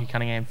 Mikey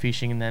Cunningham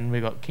Fishing, and then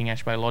we've got King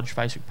Ash Bay Lodge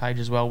Facebook page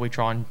as well. We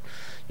try and,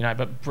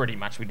 but pretty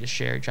much we just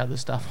share each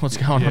other's stuff, what's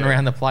going on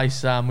around the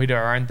place. We do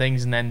our own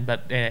things, and then,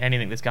 but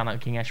anything that's going on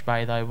at King Ash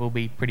Bay, though, will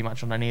be pretty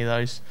much on any of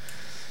those.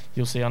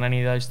 You'll see on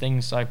any of those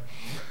things. So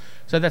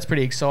that's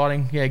pretty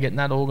exciting. Getting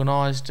that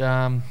organised.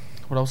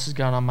 What else is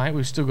going on, mate?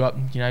 We've still got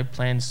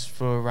plans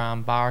for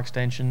bar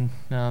extension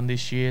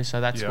this year, so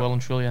that's well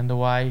and truly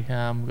underway.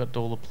 We've got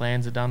all the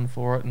plans are done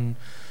for it, and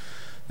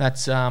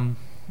that's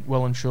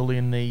well and truly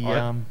in the.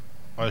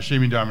 I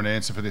assume you don't have an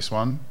answer for this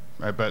one,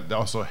 but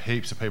also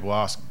heaps of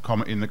people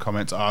comment in the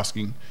comments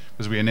asking,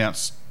 because we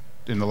announced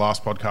in the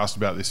last podcast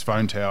about this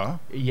phone tower.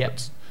 Yep.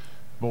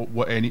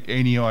 What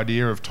any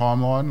idea of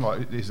timeline?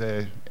 Like, is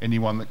there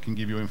anyone that can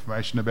give you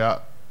information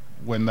about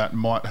when that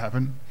might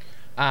happen?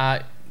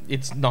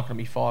 It's not going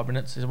to be 5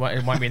 minutes. It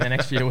won't be in the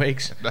next few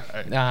weeks.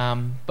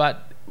 No.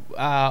 But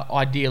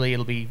ideally,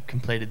 it'll be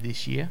completed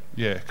this year.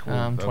 Yeah,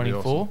 cool.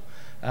 24.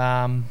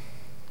 Awesome.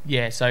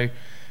 So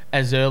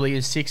as early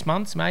as 6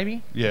 months,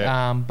 maybe.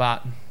 Yeah.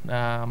 But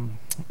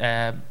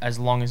as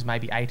long as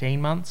maybe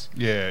 18 months.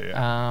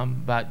 Yeah.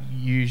 But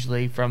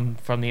usually from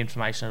the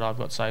information that I've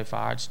got so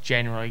far, it's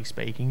generally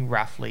speaking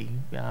roughly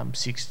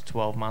 6 to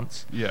 12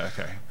 months. Yeah,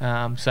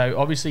 okay. So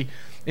obviously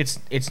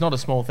it's not a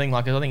small thing.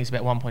 Like, I think it's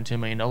about $1.2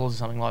 million or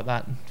something like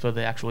that for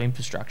the actual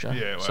infrastructure.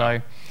 Yeah,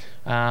 wow.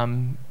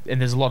 and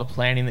there's a lot of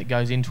planning that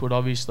goes into it,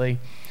 obviously.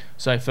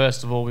 So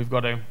first of all, we've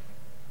got to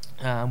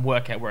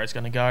work out where it's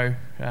going to go.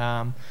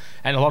 And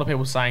a lot of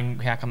people saying,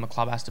 how come the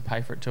club has to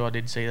pay for it too? I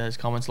did see those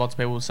comments. Lots of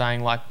people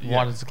saying, like,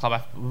 why does the club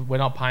have... We're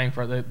not paying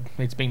for it.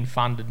 It's been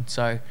funded,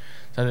 so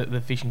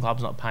the fishing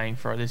club's not paying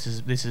for it. This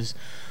is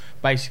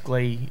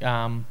basically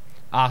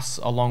us,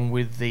 along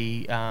with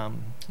the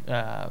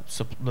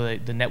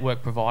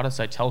network provider,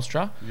 so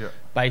Telstra,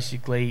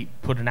 basically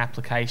put an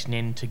application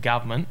in to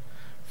government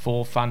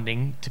for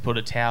funding to put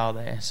a tower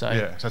there.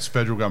 So that's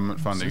federal government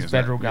funding. It's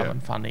federal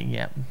government funding,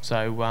 yeah.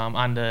 So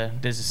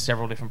there's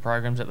several different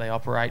programs that they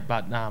operate,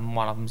 but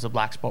one of them's the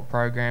Black Spot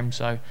program.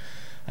 So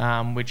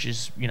which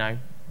is, you know,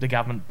 the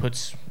government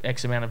puts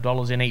X amount of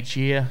dollars in each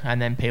year,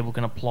 and then people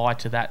can apply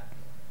to that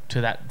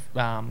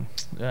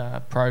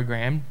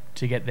program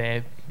to get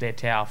their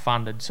tower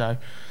funded. So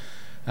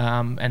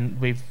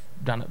and we've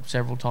done it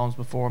several times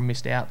before and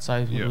missed out.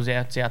 So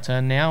it's our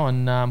turn now,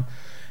 and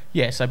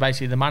so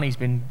basically the money's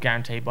been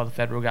guaranteed by the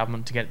federal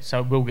government to get.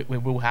 So it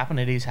will happen.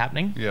 It is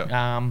happening.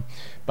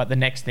 But the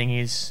next thing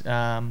is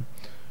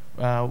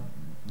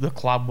the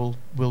club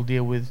will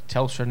deal with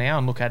Telstra now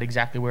and look at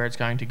exactly where it's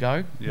going to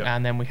go,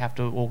 and then we have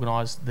to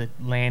organise the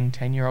land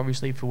tenure,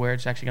 obviously, for where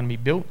it's actually going to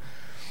be built.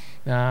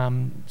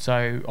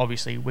 So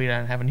obviously we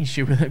don't have an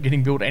issue with it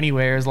getting built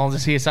anywhere as long as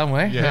it's here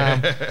somewhere.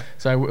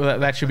 So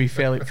that should be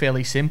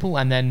fairly simple.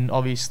 And then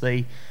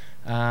obviously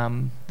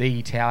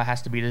the tower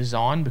has to be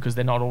designed, because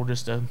they're not all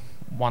just a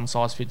one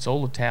size fits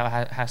all. The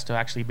tower has to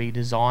actually be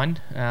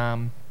designed,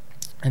 and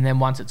then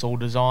once it's all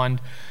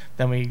designed,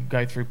 then we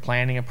go through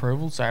planning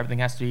approval. So everything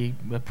has to be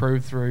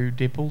approved through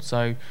DIPL,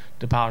 so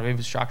Department of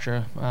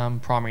Infrastructure,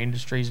 Primary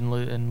Industries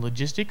and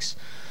Logistics.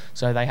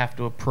 So they have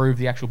to approve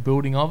the actual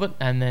building of it,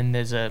 and then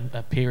there's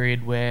a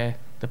period where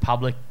the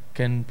public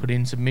can put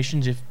in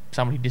submissions if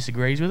somebody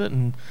disagrees with it.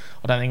 And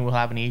I don't think we'll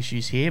have any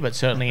issues here, but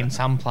certainly in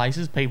some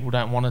places people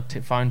don't want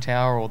a phone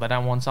tower, or they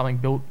don't want something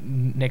built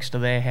next to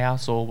their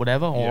house or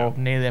whatever, or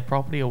near their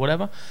property or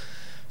whatever.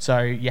 So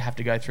you have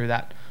to go through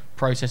that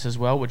process as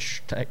well,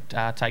 which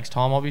takes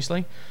time,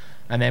 obviously.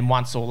 And then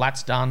once all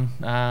that's done,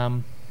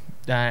 and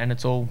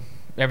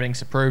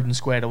everything's approved and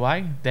squared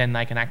away, then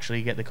they can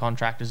actually get the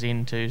contractors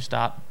in to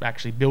start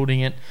actually building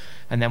it,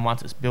 and then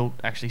once it's built,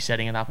 actually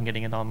setting it up and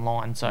getting it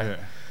online.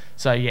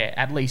 So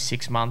at least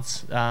 6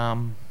 months,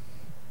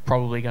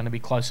 probably going to be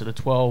closer to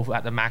 12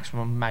 at the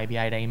maximum, maybe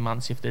 18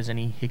 months if there's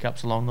any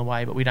hiccups along the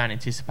way, but we don't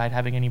anticipate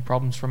having any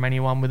problems from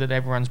anyone with it.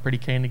 Everyone's pretty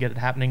keen to get it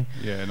happening.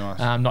 Nice.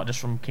 Not just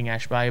from King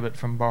Ash Bay, but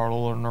from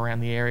Borroloola and around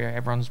the area.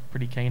 Everyone's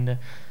pretty keen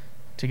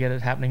to get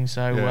it happening,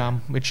 so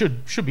it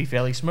should be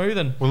fairly smooth.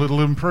 And well,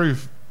 it'll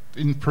improve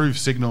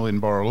signal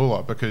in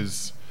Borroloola,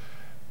 because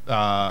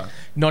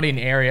not in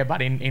area,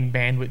 but in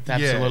bandwidth,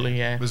 absolutely,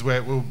 Because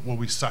we'll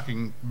be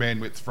sucking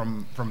bandwidth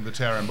from the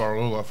tower in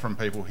Borroloola from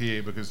people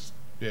here, because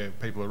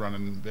people are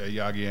running their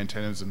Yagi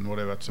antennas and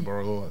whatever to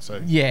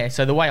Borroloola.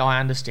 So the way I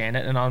understand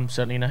it, and I'm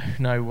certainly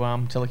no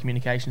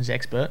telecommunications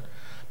expert,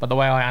 but the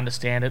way I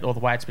understand it, or the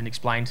way it's been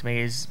explained to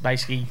me, is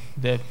basically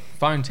the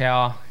phone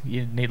tower,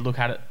 you need to look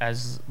at it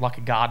as like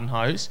a garden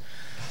hose,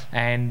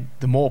 and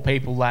the more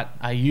people that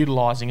are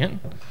utilising it,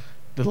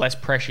 the less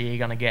pressure you're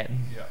going to get.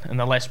 And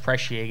the less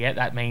pressure you get,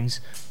 that means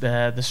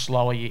the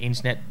slower your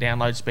internet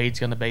download speed's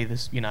going to be,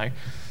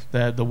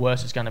 the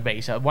worse it's going to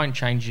be. So it won't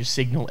change your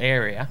signal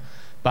area,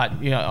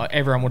 but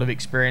everyone would have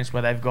experienced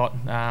where they've got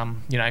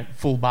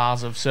full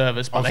bars of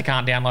service, but they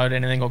can't download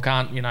anything, or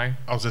can't. I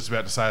was just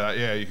about to say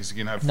that, because you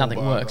can have full nothing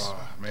bars. Works.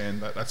 Oh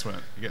man, that's when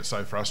it gets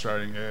so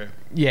frustrating.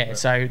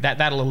 So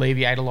that'll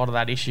alleviate a lot of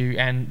that issue,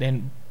 and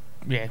then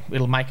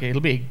it'll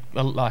be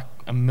like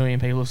a million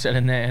people have said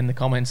in the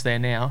comments there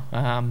now.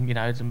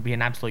 It'll be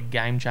an absolute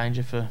game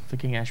changer for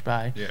King Ash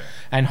Bay.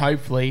 And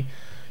hopefully,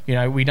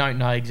 we don't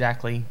know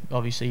exactly,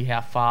 obviously,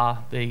 how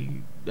far the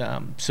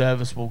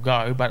service will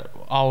go, but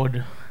I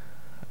would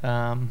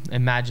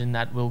imagine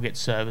that we'll get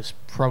service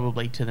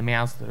probably to the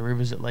mouths of the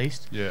rivers at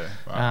least.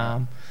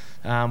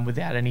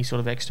 Without any sort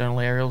of external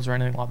aerials or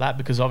anything like that,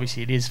 because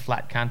obviously it is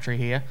flat country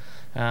here,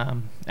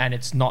 and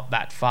it's not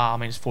that far. I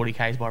mean, it's 40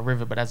 k's by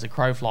river, but as the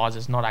crow flies,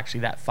 it's not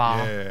actually that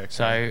far.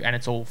 So, and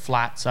it's all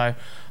flat. So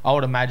I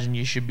would imagine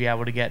you should be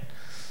able to get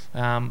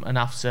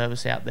enough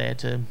service out there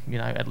to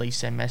at least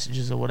send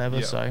messages or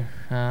whatever. So,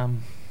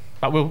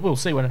 but we'll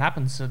see when it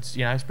happens.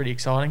 It's pretty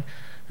exciting.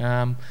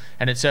 And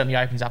it certainly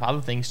opens up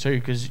other things too,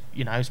 because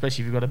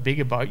especially if you've got a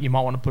bigger boat, you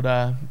might want to put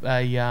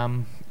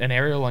an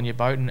aerial on your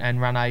boat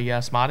and run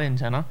a smart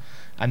antenna,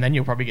 and then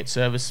you'll probably get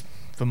service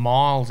for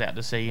miles out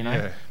to sea.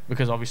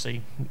 Because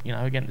obviously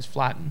again, it's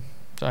flat.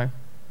 So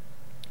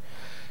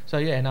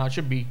it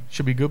should be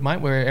good, mate.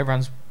 Where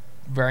everyone's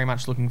very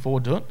much looking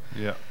forward to it.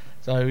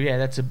 So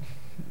that's a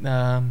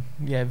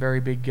very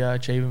big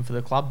achievement for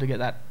the club to get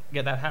that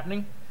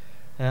happening.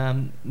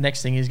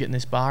 Next thing is getting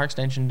this bar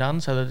extension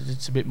done so that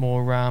it's a bit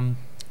more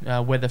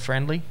weather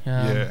friendly.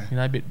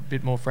 A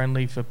bit more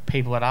friendly for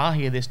people that are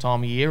here this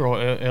time of year or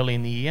early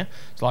in the year.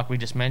 It's like we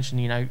just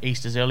mentioned.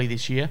 Easter's early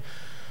this year.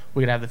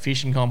 we could have the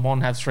fishing comp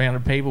on, have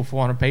 300 people,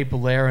 400 people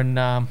there, and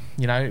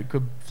it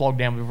could flog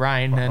down with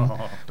rain. And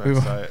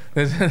Don't say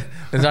it.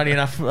 there's only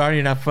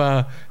enough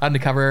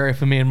undercover area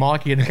for me and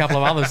Mikey and a couple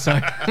of others. So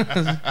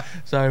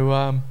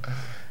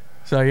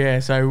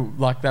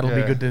that'll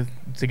be good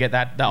to get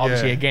that.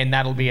 Obviously, again,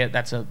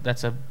 that's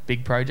a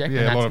big project.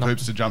 Yeah, and a lot of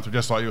hoops to jump through,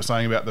 just like you were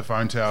saying about the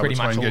phone tower, Pretty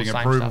much between all getting the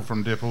same approval stuff.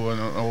 from Dipple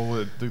and all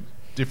the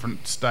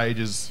different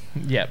stages.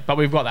 Yeah, but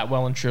we've got that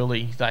well and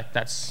truly.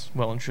 That's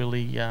well and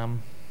truly,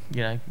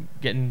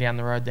 getting down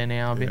the road there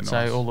now a bit. Nice.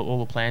 So all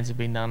the plans have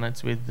been done.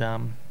 It's with,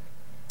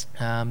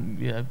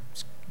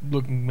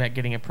 looking at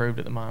getting approved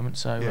at the moment.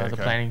 So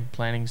the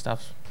planning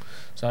stuff.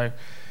 So,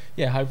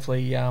 yeah,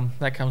 hopefully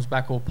that comes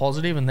back all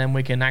positive, and then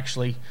we can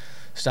actually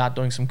start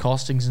doing some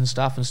costings and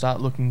stuff, and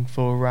start looking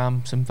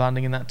for some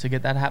funding and that to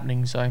get that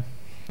happening. So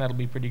that'll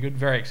be pretty good.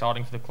 Very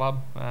exciting for the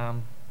club.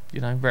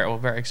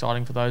 Very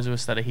exciting for those of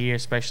us that are here,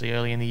 especially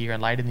early in the year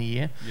and late in the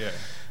year. Yeah.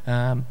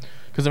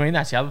 Because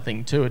that's the other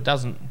thing too. It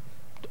doesn't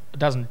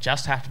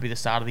just have to be the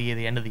start of the year,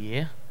 the end of the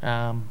year.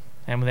 And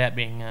without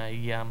being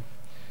a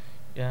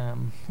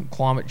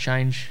climate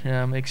change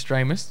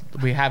extremist,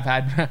 we have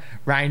had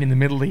rain in the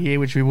middle of the year,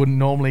 which we wouldn't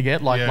normally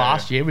get.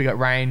 Last year, we got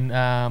rain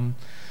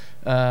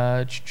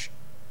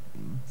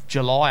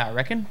July, I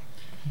reckon.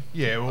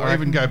 Yeah, well,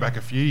 even go back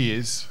a few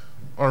years.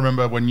 I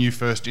remember when you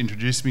first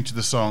introduced me to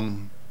the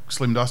song,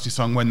 Slim Dusty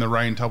song, When the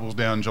Rain Tumbles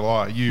Down in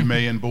July. You,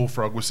 me and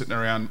Bullfrog were sitting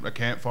around a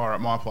campfire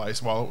at my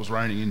place while it was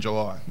raining in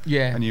July.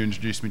 Yeah. And you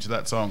introduced me to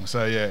that song.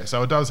 So, yeah,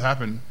 so it does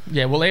happen.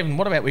 Yeah, well, even,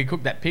 what about we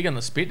cooked that pig on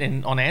the spit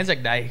on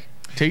Anzac Day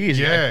 2 years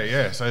ago?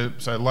 Yeah. So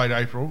late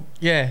April.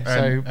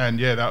 Yeah,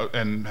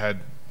 and had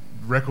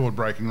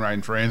record-breaking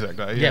rain for Anzac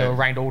Day. Yeah, it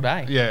rained all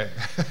day. Yeah.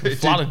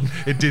 Flooded.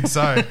 It did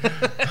so.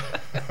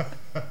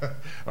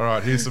 All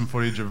right, here's some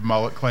footage of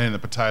Mullet cleaning the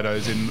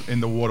potatoes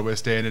in the water we're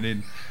standing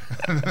in.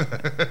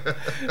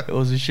 It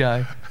was a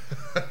show.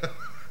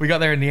 We got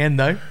there in the end,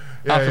 though,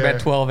 after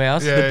about 12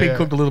 hours. The pig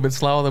cooked a little bit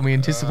slower than we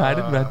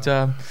anticipated, but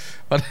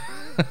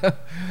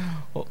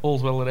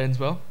all's well that ends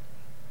well.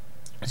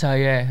 So,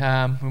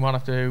 we might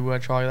have to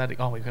try that.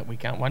 Oh,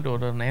 won't do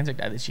it on Anzac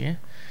Day this year.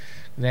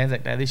 The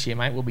Anzac Day this year,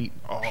 mate, we'll be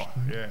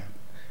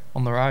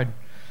on the road.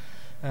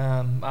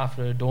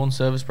 After a dawn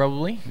service,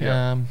 probably.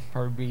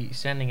 Probably be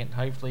sending it.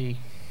 Hopefully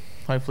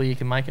you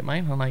can make it,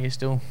 mate. I know you're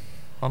still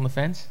on the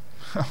fence.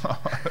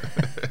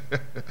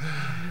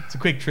 It's a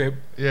quick trip.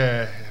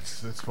 Yeah,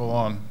 it's full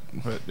on.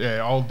 But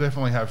yeah, I'll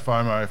definitely have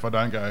FOMO if I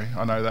don't go.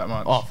 I know that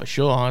much. Oh, for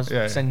sure. I was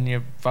sending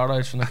you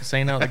photos from the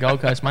casino at the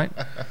Gold Coast, mate.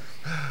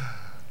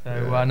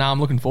 So I'm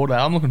looking forward to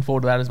that. I'm looking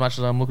forward to that as much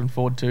as I'm looking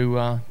forward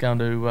to going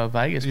to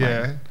Vegas, mate.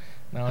 Yeah.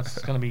 No, it's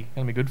gonna be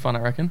good fun, I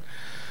reckon.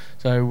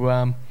 So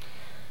what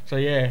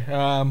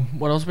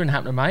else has been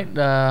happening, mate?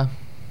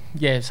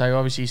 So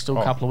obviously still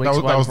a couple of weeks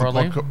away that was before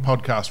I leave.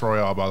 Podcast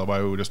Royale, by the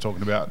way, we were just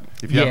talking about.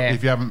 If you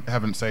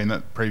haven't seen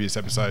that previous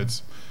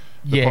episodes,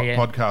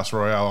 Podcast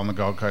Royale on the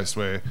Gold Coast,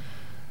 where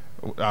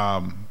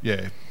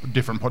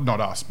different not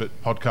us but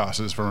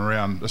podcasters from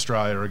around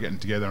Australia are getting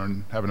together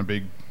and having a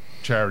big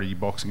charity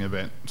boxing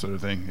event sort of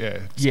thing.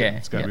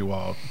 It's going to be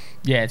wild.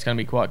 Yeah, it's going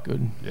to be quite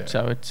good. Yeah.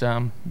 So it's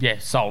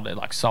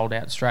sold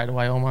out straight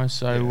away almost.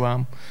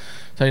 So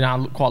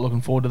I'm quite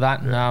looking forward to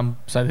that.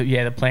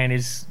 Yeah. The plan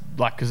is,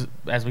 like, because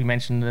as we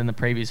mentioned in the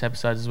previous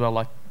episodes as well,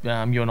 like you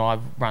and I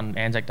have run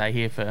Anzac Day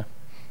here for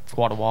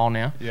quite a while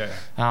now. Yeah.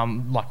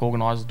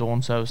 Organise the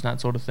dawn service and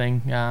that sort of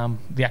thing.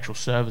 The actual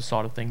service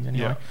side of things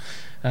anyway.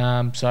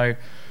 Yeah. So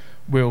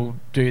we'll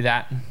do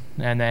that,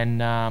 and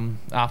then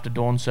after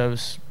dawn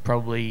service,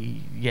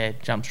 probably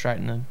jump straight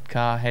in the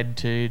car, head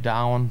to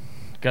Darwin,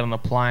 get on the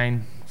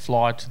plane,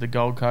 fly to the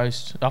Gold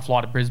Coast.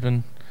 Fly to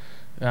Brisbane.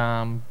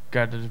 Go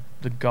to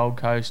the Gold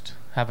Coast,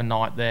 have a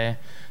night there.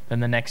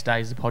 Then the next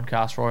day is the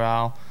Podcast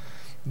Royale.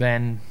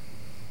 Then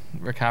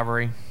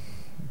recovery,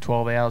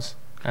 12 hours.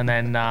 And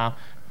then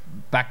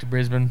back to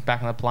Brisbane,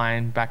 back on the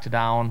plane, back to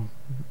Darwin,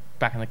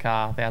 back in the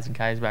car, 1,000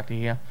 Ks back to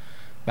here,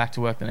 back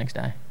to work the next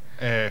day.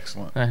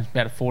 Excellent.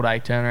 About a 4-day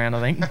turnaround,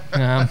 I think,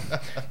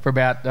 for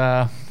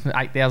about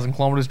 8,000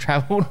 kilometres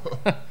travelled.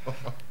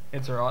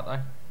 It's all right,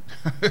 though.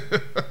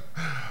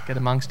 Get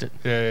amongst it.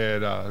 Yeah,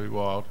 no, it'll be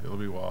wild. It'll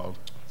be wild.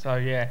 So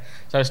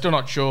still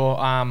not sure,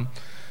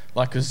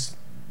 because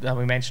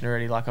we mentioned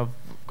already, like, I've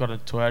got a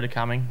Toyota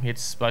coming.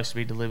 It's supposed to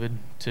be delivered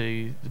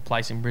to the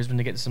place in Brisbane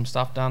to get some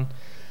stuff done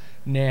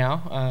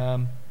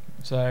now.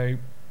 So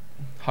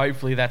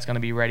hopefully that's going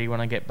to be ready when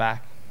I get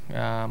back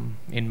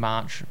in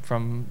March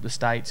from the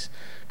States.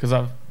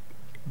 But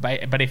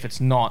if it's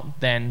not,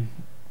 then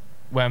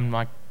when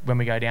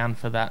we go down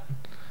for that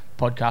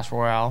Podcast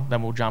Royale,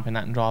 then we'll jump in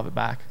that and drive it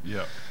back.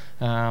 Yeah.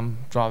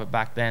 Drive it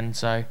back then.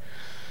 So.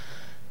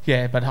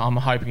 Yeah, but I'm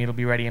hoping it'll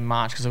be ready in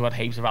March because I've got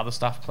heaps of other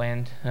stuff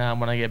planned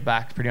when I get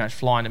back. Pretty much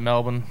flying to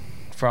Melbourne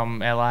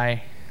from LA,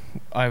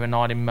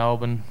 overnight in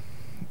Melbourne,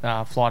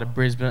 fly to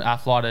Brisbane,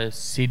 fly to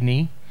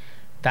Sydney.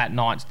 That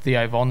night,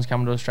 Theo Von's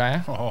coming to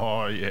Australia.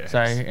 Oh, yes.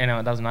 So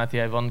anyone that doesn't know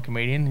Theo Von,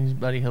 comedian, he's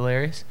bloody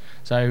hilarious.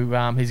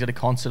 So he's got a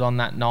concert on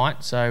that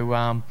night.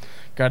 So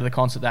go to the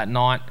concert that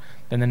night,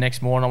 Then the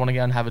next morning, I want to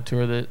go and have a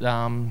tour of the.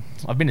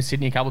 I've been to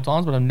Sydney a couple of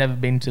times, but I've never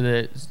been to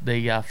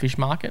the fish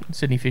market,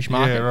 Sydney Fish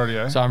Market. Yeah,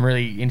 rightio. So I'm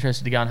really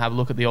interested to go and have a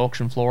look at the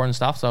auction floor and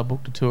stuff. So I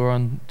booked a tour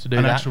to do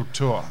An that. actual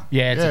tour.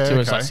 Yeah, it's a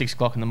tour. It's okay. like 6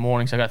 o'clock in the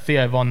morning. So I got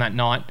Theo Von that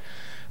night.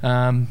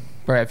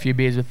 Brought out a few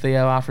beers with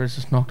Theo after it's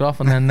just knocked off,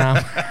 and then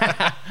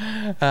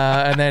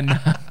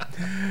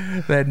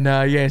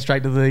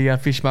straight to the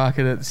fish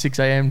market at 6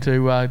 a.m.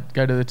 to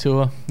go to the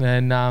tour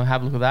and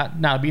have a look at that.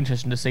 No, it'd be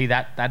interesting to see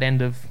that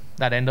end of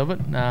it.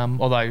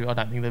 Although I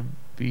don't think there'd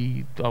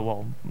be. Oh,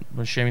 well, I'm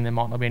assuming there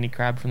might not be any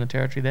crab from the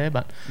territory there,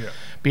 but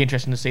be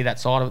interesting to see that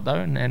side of it though,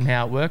 and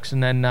how it works,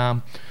 and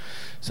then.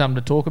 Something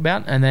to talk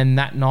about. And then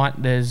that night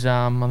there's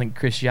I think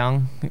Chris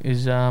Young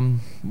is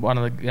one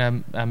of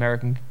the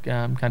American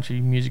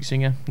country music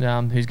singer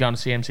who's going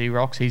to CMC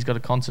Rocks. He's got a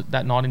concert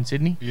that night in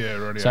Sydney. Yeah,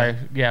 right. So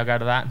yeah, I'll go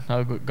to that.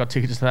 I've got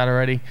tickets to that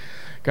already.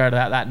 Go to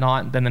that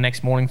night. Then the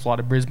next morning fly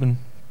to Brisbane.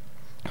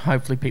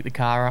 Hopefully pick the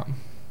car up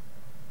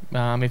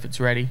if it's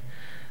ready.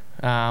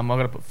 I've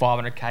got to put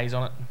 500 Ks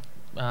on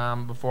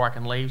it before I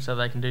can leave, so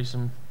they can do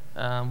some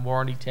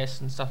warranty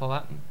tests and stuff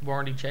like that,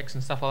 warranty checks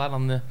and stuff like that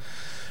on the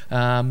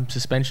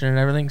suspension and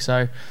everything.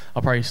 So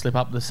I'll probably slip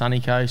up the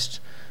sunny coast,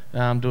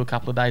 do a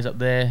couple of days up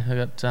there. I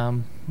got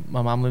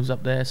my mum lives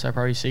up there, so I'll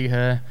probably see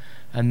her.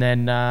 And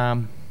then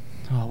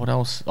what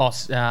else?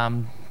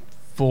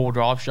 4-wheel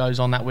drive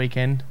shows on that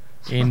weekend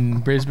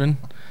in Brisbane,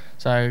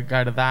 so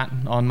go to that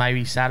on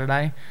maybe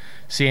Saturday.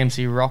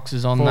 CMC Rocks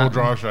is on 4-wheel that.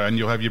 drive show, and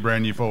you'll have your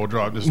brand new 4-wheel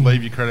drive. Just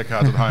leave your credit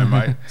cards at home,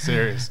 mate.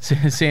 Serious.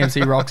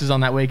 CMC Rocks is on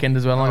that weekend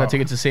as well. I got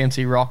tickets to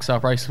CMC Rocks, so I'll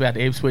probably slip out to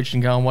Ipswich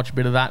and go and watch a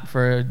bit of that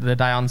for the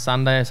day on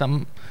Sunday or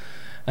something.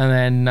 And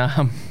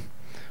then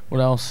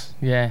what else?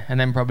 Yeah, and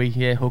then probably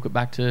hook it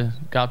back to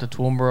go up to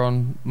Toowoomba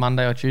on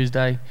Monday or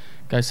Tuesday.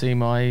 Go see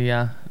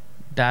my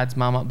dad's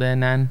mum up there,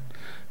 Nan,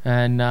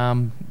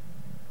 and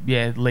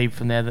leave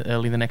from there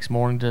early the next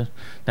morning.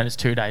 Then it's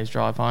 2 days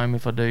drive home.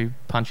 If I do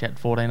punch out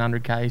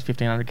 1,400 Ks,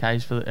 1,500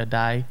 Ks for a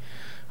day,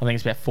 I think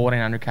it's about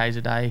 1,400 Ks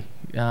a day.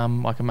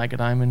 I can make it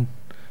home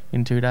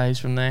in 2 days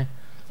from there,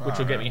 which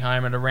will get me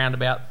home at around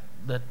about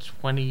the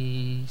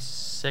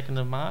 22nd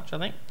of March, I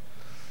think.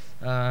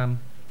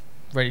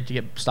 Ready to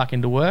get stuck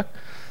into work.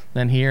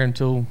 Then here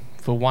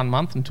for 1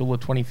 month until the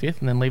 25th,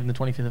 and then leaving the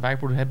 25th of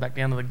April to head back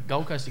down to the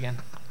Gold Coast again.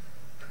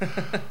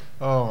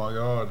 Oh my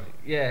God.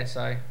 Yeah,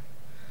 so I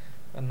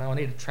don't know, I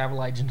need a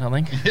travel agent, I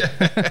think.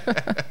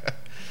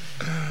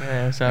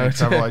 Yeah, so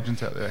travel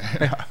agents out there.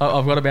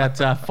 I've got about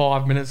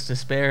 5 minutes to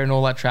spare and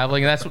all that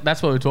travelling. That's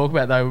what we talk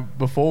about though.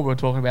 Before we were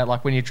talking about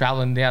like when you're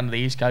travelling down to the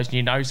East Coast and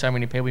you know so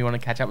many people, you want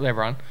to catch up with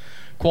everyone.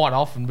 Quite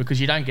often,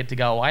 because you don't get to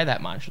go away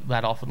that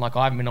often. Like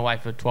I haven't been away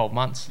for 12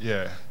 months.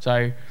 Yeah.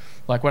 So,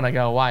 like when I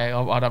go away,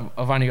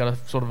 I've only got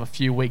a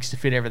few weeks to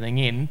fit everything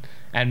in,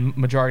 and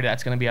majority of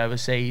that's going to be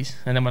overseas.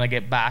 And then when I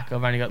get back,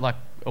 I've only got like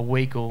a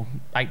week or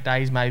 8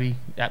 days maybe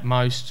at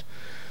most,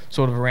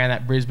 sort of around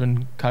that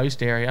Brisbane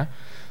coast area.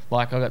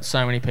 Like I've got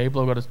so many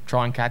people I've got to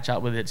try and catch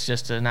up with. It's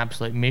just an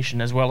absolute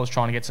mission, as well as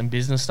trying to get some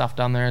business stuff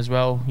done there as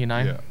well. You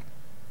know,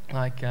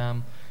 like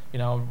I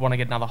want to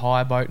get another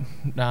hire boat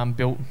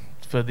built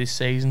for this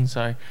season.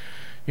 So,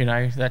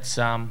 that's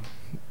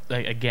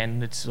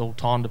again, it's all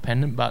time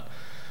dependent, but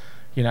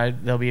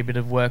there'll be a bit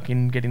of work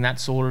in getting that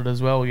sorted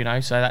as well.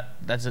 So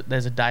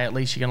there's a day at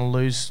least you're going to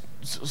lose,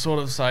 sort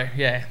of. So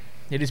yeah,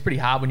 it is pretty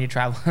hard when you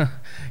travel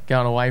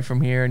going away from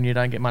here and you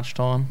don't get much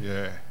time.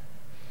 Yeah.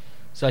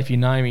 So if you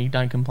know me,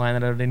 don't complain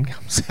that I didn't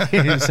come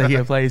see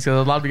you, please,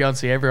 because I'd love to go and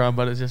see everyone,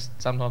 but it's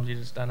just sometimes you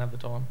just don't have the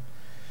time.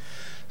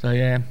 So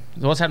yeah,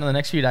 so what's happening the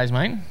next few days,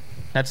 mate?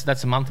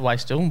 That's a month away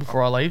still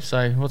before I leave.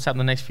 So what's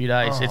happening the next few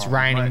days? It's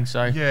raining, mate.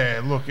 so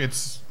yeah. Look,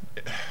 it's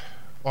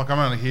like I'm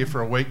only here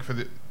for a week for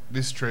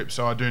this trip,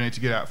 so I do need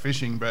to get out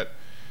fishing. But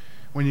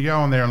when you go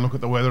on there and look at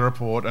the weather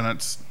report, and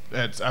it's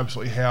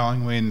absolutely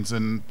howling winds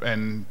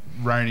and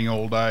raining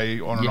all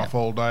day, on and off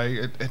all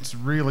day, it's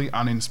really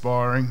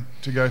uninspiring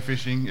to go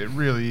fishing. It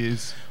really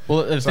is.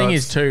 Well, the thing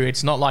is too,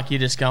 it's not like you're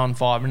just going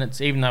 5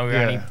 minutes, even though we're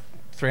only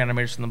 300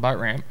 metres from the boat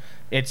ramp.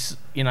 It's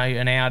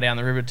an hour down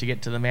the river to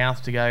get to the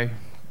mouth to go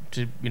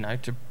to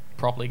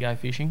properly go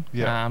fishing.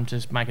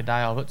 To make a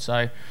day of it.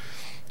 So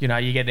you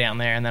get down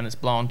there and then it's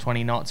blowing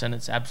 20 knots and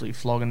it's absolutely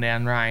flogging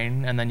down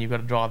rain, and then you've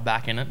got to drive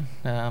back in it.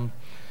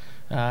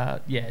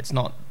 It's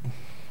not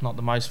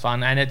the most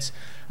fun, and it's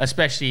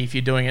especially if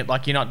you're doing it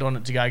like you're not doing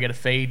it to go get a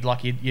feed,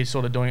 like you're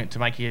sort of doing it to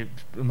make a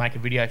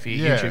video for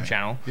your YouTube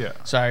channel. Yeah.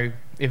 So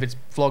if it's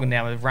flogging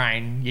down with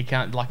rain, you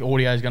can't, like,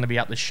 audio is going to be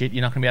up the shit.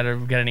 You're not going to be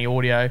able to get any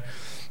audio.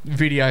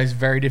 Video is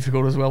very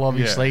difficult as well,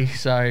 obviously. Yeah.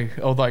 So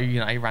although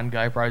you run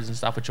GoPros and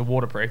stuff which are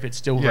waterproof, it's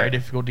still very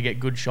difficult to get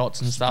good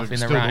shots and stuff in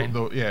the rain.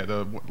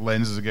 The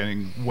lenses are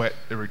getting wet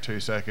every 2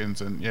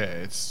 seconds, and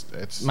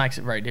it's makes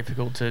it very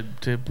difficult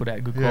to put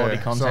out good quality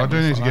content. So I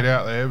do need to get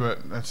out there, but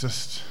it's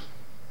just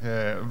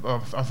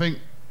I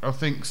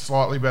think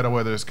slightly better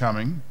weather is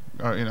coming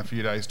in a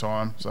few days'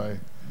 time. So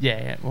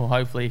yeah. Well,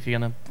 hopefully, if you're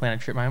going to plan a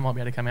trip, mate, I might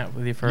be able to come out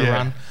with you for a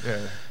run.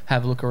 Yeah.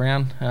 Have a look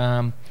around.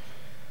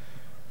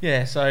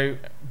 So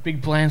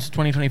big plans for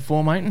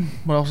 2024, mate.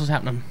 What else is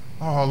happening?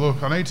 Oh,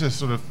 look, I need to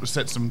sort of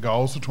set some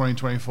goals for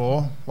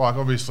 2024. Like,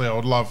 obviously, I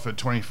would love for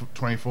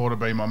 2024 to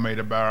be my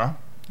meter barra.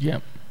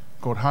 Yep.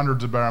 Caught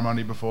hundreds of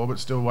barramundi before, but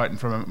still waiting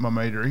for my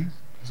meatery.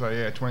 So,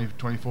 yeah,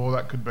 2024,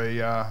 that could be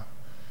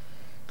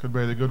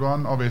the good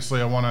one.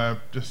 Obviously, I want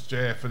to just,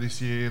 for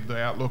this year, the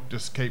outlook,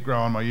 just keep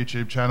growing my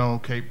YouTube channel,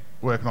 keep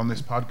working on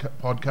this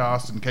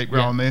podcast and keep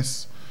growing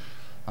this.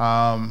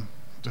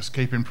 Just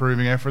keep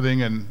improving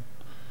everything, and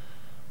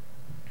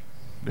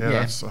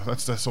that's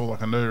all I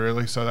can do,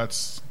 really. So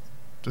that's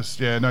just,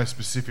 no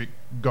specific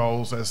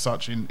goals as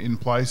such in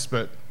place,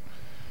 but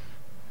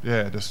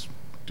just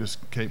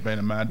keep being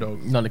a mad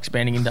dog. Not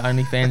expanding into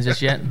OnlyFans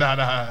just yet. No,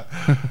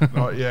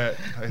 not yet.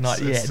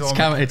 Not yet. It's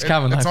coming. It's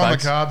on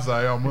folks. the cards,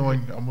 though. I'm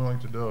willing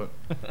to do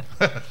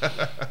it.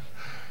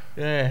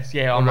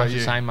 I'm much the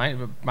same, mate.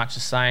 Much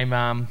the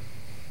same.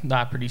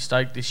 Pretty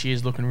stoked. This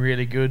year's looking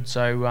really good.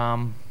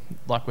 So,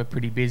 we're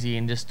pretty busy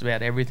in just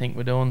about everything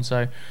we're doing.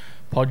 So,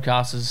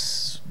 podcast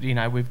is,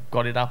 we've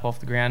got it up off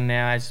the ground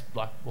now, as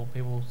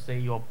people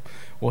see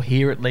or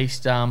hear at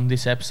least.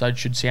 This episode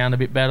should sound a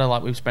bit better.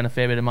 Like, we've spent a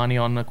fair bit of money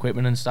on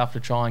equipment and stuff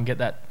to try and get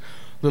that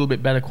little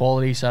bit better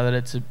quality, so that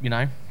it's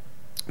a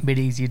bit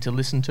easier to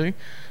listen to.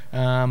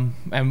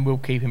 And we'll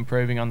keep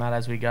improving on that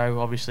as we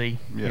go. Obviously,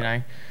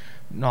 neither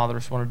of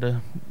us wanted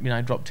to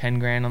drop 10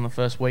 grand on the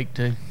first week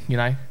to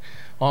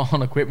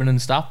on equipment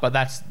and stuff, but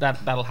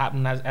that'll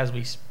happen as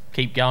we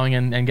keep going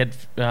and get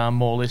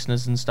more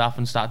listeners and stuff,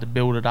 and start to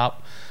build it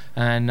up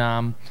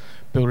and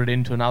build it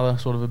into another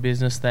sort of a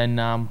business.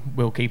 Then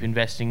we'll keep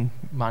investing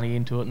money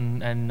into it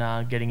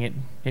and getting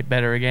it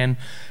better again.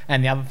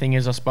 And the other thing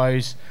is, I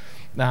suppose,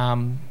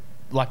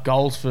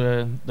 goals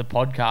for the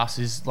podcast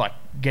is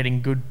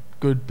getting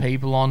good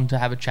people on to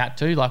have a chat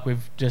to. Like,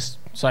 we've just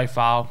so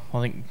far,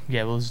 I think,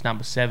 this is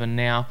number 7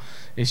 now.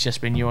 It's just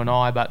been you and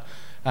I, but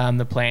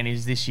the plan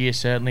is this year,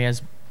 certainly,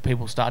 as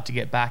people start to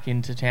get back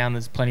into town,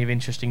 there's plenty of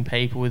interesting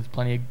people with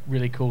plenty of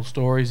really cool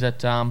stories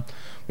that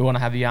we want to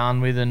have a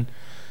yarn with, and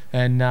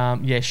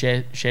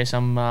share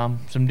some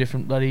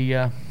different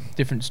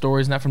different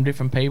stories and that from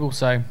different people.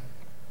 So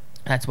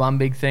that's one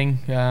big thing.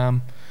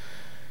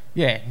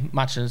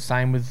 Much the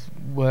same with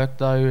work,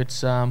 though.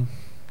 It's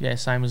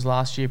same as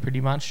last year,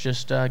 pretty much.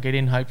 Just get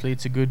in. Hopefully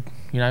it's a good,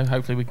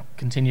 hopefully we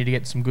continue to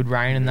get some good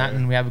rain and that,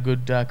 and we have a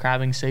good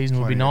crabbing season.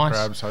 Will be nice.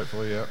 Crabs,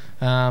 hopefully,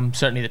 yeah.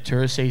 Certainly the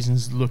tourist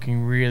season's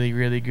looking really,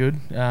 really good.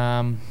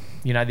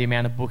 The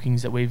amount of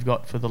bookings that we've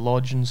got for the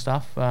lodge and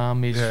stuff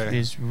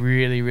is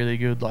really, really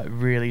good. Like,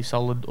 really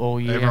solid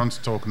all year. Everyone's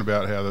talking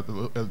about how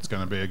it's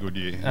going to be a good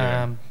year.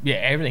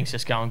 Everything's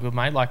just going good,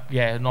 mate.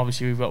 And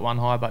obviously we've got one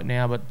high boat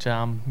now, but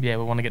we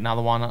want to get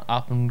another one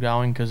up and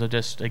going, because we've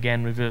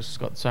just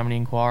got so many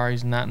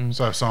inquiries and that. And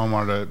so if someone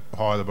wanted to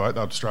hire the boat,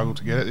 they'd struggle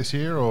to get it this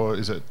year, or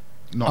is it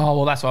not? Oh,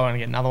 well, that's why I want to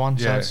get another one.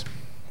 So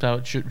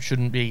it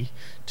shouldn't be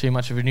too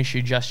much of an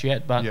issue just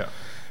yet, but. Yeah.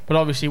 But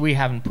obviously we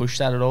haven't pushed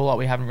that at all. Like,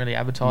 we haven't really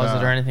advertised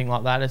it or anything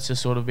like that. It's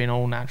just sort of been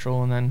all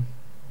natural and then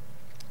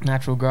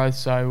natural growth.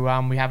 So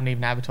we haven't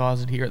even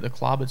advertised it here at the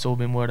club. It's all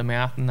been word of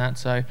mouth and that.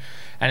 So,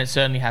 and it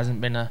certainly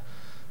hasn't been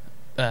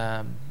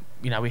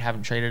we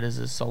haven't treated it as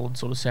a solid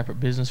sort of separate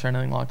business or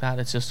anything like that.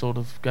 It's just sort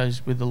of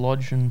goes with the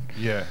lodge and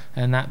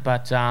that.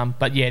 But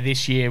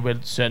this year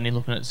we're certainly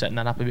looking at setting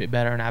that up a bit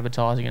better and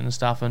advertising it and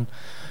stuff, and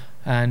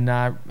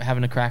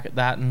having a crack at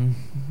that.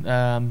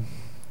 And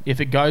if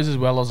it goes as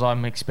well as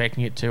I'm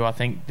expecting it to, I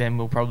think then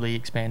we'll probably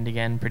expand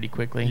again pretty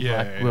quickly.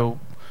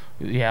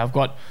 I've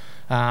got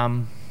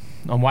I'm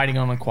waiting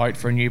on a quote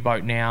for a new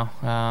boat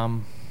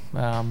now.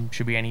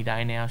 Should be any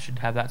day now. Should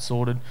have that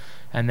sorted,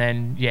 and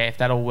then if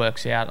that all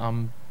works out,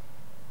 I'm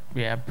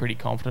pretty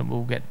confident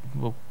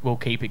we'll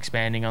keep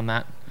expanding on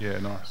that. Yeah,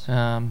 nice.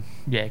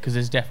 Because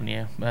there's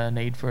definitely a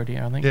need for it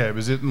here, I think. Yeah,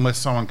 because unless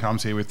someone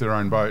comes here with their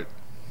own boat.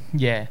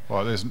 Yeah.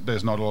 Well,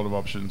 there's not a lot of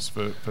options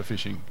for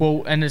fishing.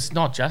 Well, and it's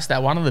not just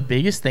that. One of the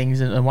biggest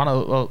things, and a lot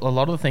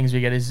of the things we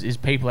get is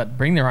people that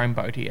bring their own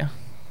boat here,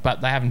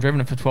 but they haven't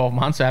driven it for 12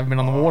 months, they haven't been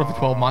on the water for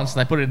 12 months,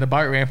 and they put it in the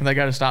boat ramp and they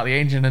go to start the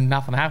engine and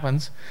nothing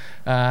happens.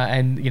 All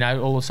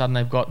of a sudden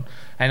they've got,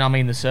 and I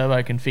mean, the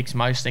servo can fix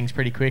most things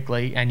pretty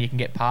quickly, and you can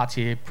get parts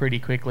here pretty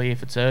quickly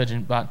if it's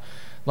urgent, but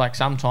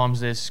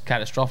sometimes there's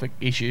catastrophic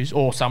issues,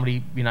 or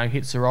somebody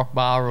hits the rock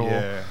bar,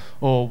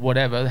 or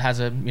whatever, has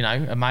a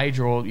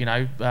major, or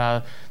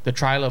the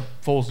trailer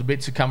falls to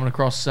bits of coming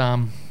across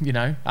after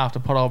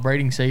pothole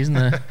breeding season.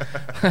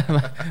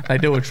 They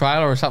do a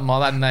trailer or something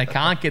like that, and they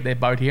can't get their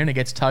boat here, and it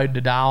gets towed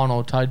to Darwin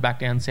or towed back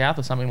down south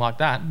or something like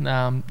that,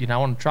 on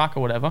a truck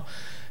or whatever,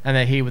 and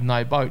they're here with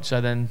no boat.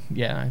 So then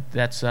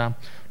that's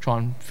try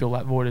and fill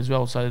that void as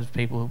well. So if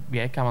people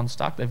come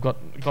unstuck, they've got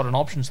an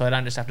option, so they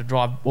don't just have to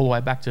drive all the way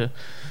back to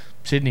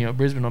Sydney or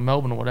Brisbane or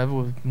Melbourne or whatever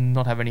with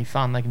not have any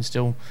fun. They can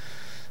still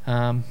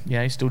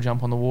still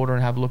jump on the water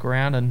and have a look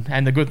around.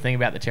 And the good thing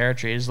about the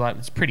territory is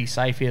it's pretty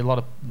safe here. A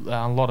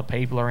lot of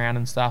people around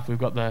and stuff. We've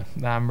got the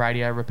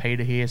radio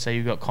repeater here, so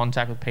you've got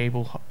contact with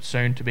people.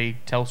 Soon to be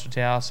Telstra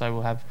Tower, so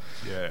we'll have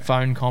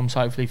phone comms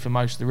hopefully for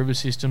most of the river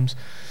systems.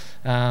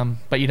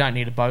 But you don't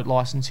need a boat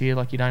license here.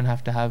 Like, you don't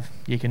have to have.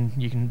 You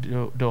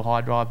can do a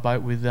high drive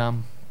boat with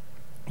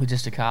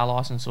just a car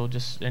license, or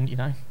just, and you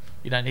don't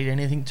need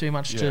anything too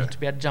much to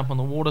be able to jump on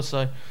the water.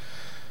 So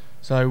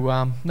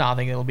no, I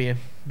think it'll be a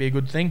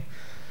good thing.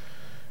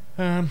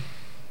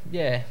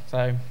 Yeah.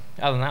 So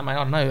other than that, mate, I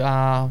don't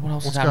know. What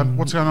else is happening?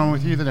 What's going on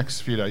with you the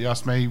next few days? You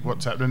asked me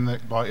what's happening.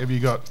 Like, have you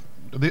got?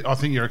 I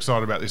think you're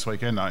excited about this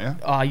weekend, aren't you?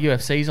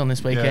 UFC's on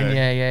this weekend.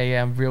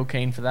 Yeah. I'm real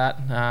keen for that.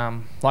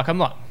 Like, I'm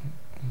not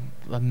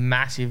a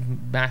massive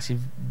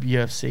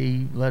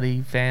UFC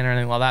bloody fan or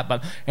anything like that,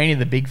 but any of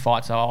the big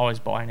fights, I always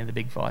buy any of the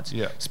big fights.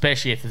 Yeah.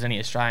 Especially if there's any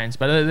Australians.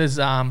 But there's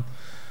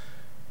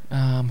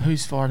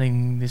who's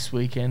fighting this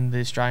weekend? The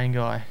Australian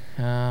guy.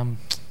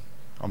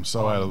 I'm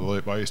so out of the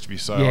loop. I used to be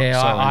so.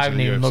 I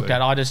haven't into even UFC. looked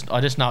at it. I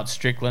just know it's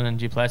Strickland and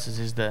Duplessis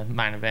is the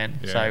main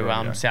event.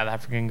 South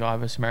African guy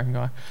versus American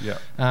guy. Yeah.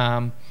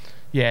 I'm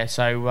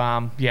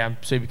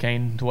super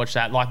keen to watch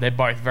that. Like, they're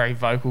both very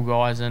vocal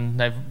guys, and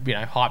they've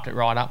hyped it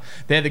right up.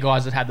 They're the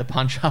guys that had the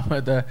punch up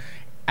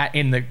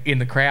in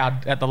the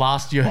crowd at the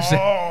last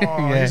UFC.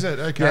 Oh, is it?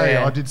 Okay,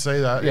 I did see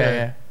that.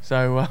 Yeah.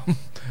 So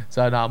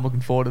no, I'm looking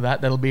forward to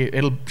that.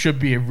 Should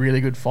be a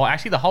really good fight.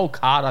 Actually, the whole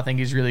card I think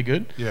is really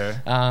good. Yeah.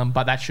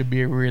 But that should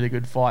be a really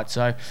good fight.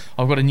 So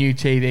I've got a new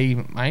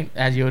TV, mate,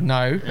 as you would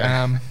know.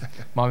 Yeah.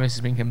 My missus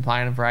has been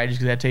complaining for ages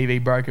because our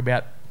TV broke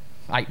about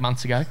 8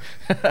 months ago,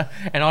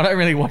 and I don't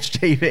really watch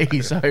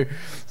TV, so it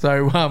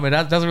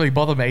doesn't really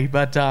bother me.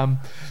 But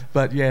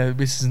yeah,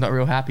 missus is not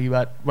real happy.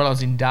 But when I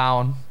was in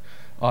Darwin,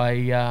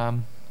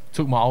 I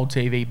took my old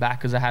TV back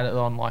because I had it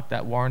on like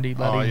that warranty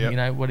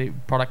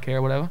product care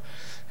or whatever,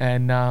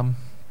 and got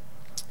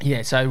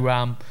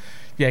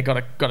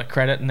a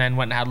credit, and then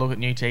went and had a look at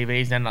new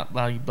TVs. Then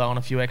blowing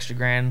a few extra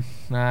grand,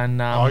 and you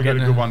got a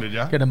good one, did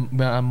you? Get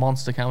a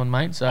monster coming,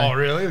 mate. So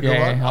really? A good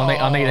one?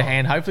 I need a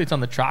hand. Hopefully it's on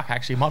the truck.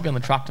 Actually, it might be on the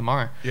truck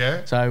tomorrow.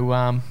 Yeah.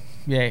 So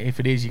if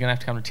it is, you're gonna have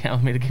to come to town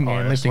with me to give me a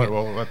hand lifting it.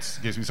 Well, that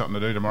gives me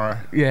something to do tomorrow.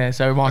 Yeah.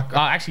 So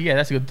that's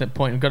a good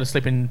point. We've got to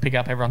slip in and pick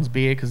up everyone's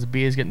beer because the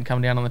beer's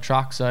coming down on the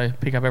truck. So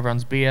pick up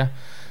everyone's beer,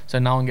 so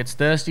no one gets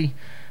thirsty.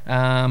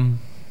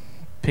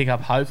 Pick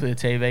up hopefully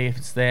the TV if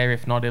it's there.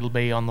 If not, it'll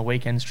be on the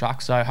weekend's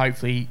truck. So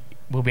hopefully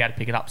we'll be able to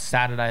pick it up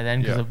Saturday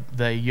then, because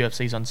the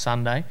UFC's on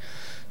Sunday.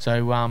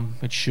 So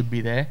it should be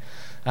there.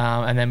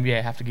 And then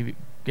have to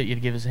get you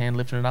to give us a hand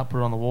lifting it up, put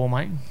it on the wall,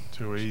 mate.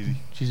 Too easy.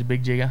 She's a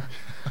big jigger.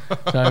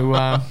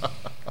 So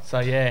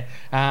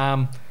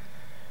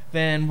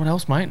then what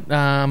else, mate?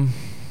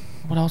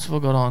 What else have I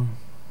got on?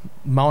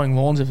 Mowing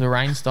lawns if the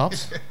rain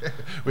stops.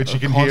 Which you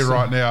can hear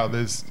right now.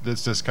 There's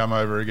just come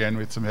over again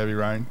with some heavy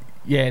rain.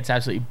 Yeah, it's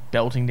absolutely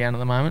belting down at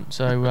the moment.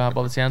 So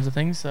by the sounds of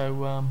things,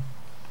 although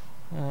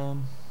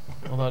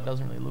it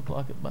doesn't really look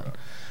like it, but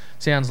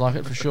sounds like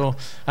it for sure.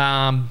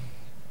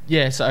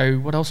 So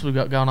what else have we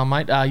got going on,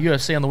 mate?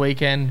 UFC on the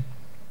weekend.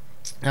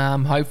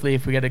 Hopefully,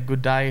 if we get a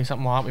good day or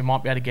something like that, we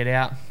might be able to get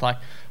out. Like,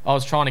 I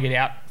was trying to get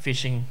out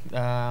fishing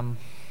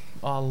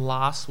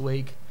last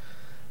week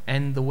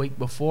and the week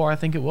before, I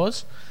think it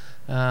was.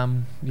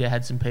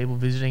 Had some people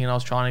visiting, and I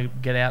was trying to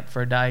get out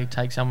for a day,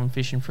 take someone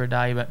fishing for a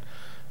day, but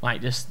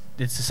mate, it's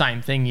the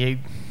same thing. You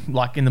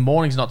like, in the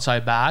morning's not so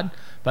bad,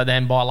 but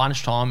then by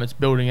lunchtime it's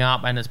building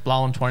up and it's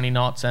blowing 20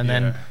 knots, and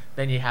then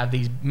you have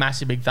these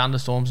massive big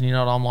thunderstorms, and you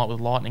know what I'm like with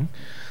lightning.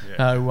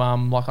 So I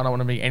don't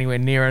want to be anywhere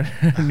near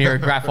a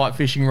graphite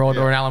fishing rod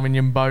or an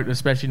aluminium boat,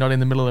 especially not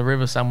in the middle of the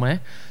river somewhere.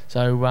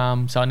 So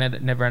I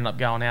never end up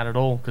going out at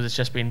all, because it's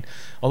just been,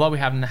 although we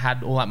haven't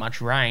had all that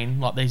much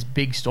rain, like these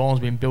big storms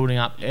have been building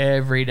up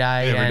every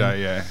day.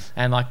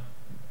 And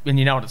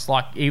you know what it's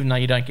like, even though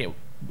you don't get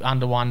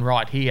under one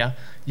right here,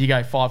 you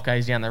go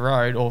 5k's down the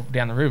road or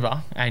down the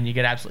river and you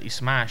get absolutely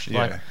smashed.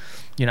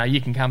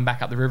 You can come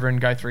back up the river and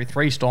go through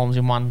 3 storms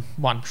in one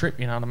trip,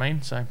 you know what I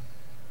mean? So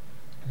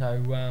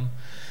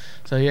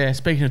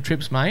speaking of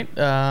trips, mate,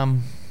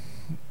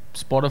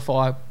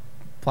 Spotify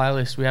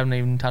playlist, we haven't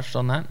even touched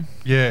on that.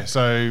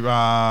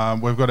 So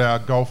we've got our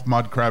Golf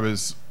Mud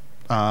Crabbers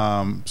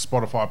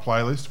Spotify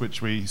playlist,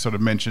 which we sort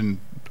of mentioned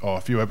a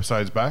few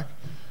episodes back.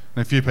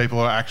 And a few people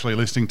are actually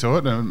listening to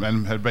it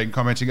and have been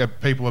commenting.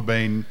 People have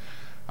been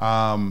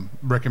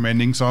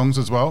recommending songs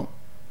as well.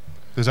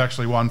 There's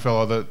actually one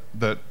fella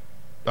that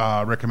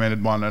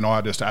recommended one, and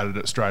I just added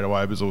it straight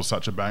away because it was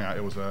such a banger.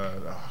 It was I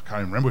can't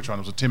even remember which one.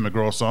 It was a Tim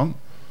McGraw song.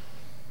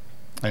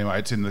 Anyway,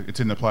 it's in the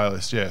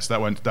playlist. Yes, that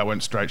went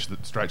straight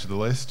to the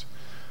list.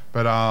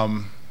 But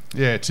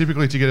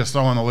typically to get a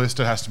song on the list,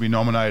 it has to be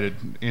nominated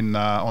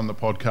on the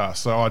podcast.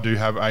 So I do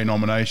have a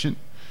nomination.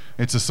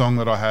 It's a song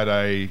that I had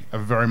a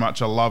very much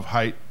a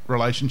love-hate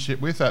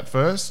relationship with at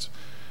first.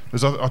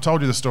 Because I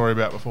told you the story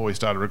about before we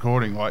started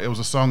recording. Like, it was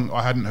a song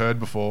I hadn't heard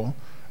before,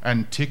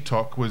 and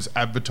TikTok was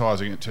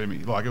advertising it to me.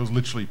 Like, it was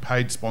literally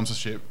paid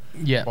sponsorship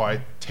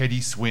by Teddy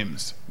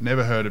Swims.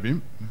 Never heard of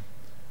him.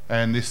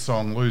 And this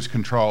song, Lose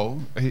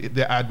Control,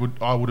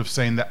 I would have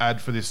seen the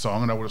ad for this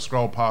song, and I would have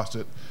scrolled past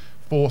it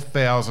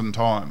 4,000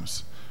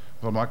 times.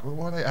 So I'm like, well,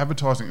 why are they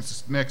advertising? It's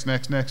just next.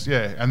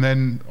 Yeah. And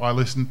then I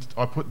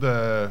put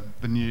the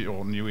new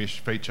or newish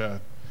feature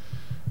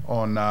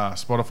on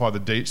Spotify,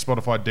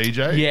 Spotify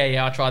DJ.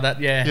 Yeah, I tried that.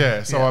 Yeah.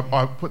 Yeah, so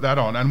I put that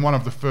on, and one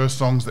of the first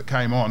songs that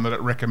came on that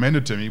it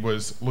recommended to me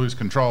was "Lose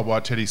Control" by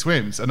Teddy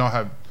Swims, and I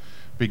have a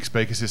big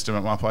speaker system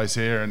at my place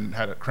here and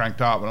had it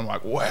cranked up, and I'm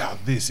like, wow,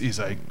 this is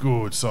a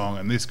good song,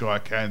 and this guy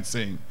can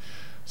sing.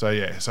 So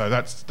yeah, so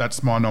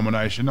that's my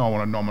nomination. I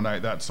want to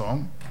nominate that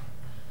song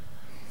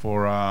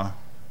for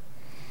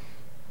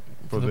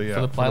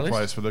the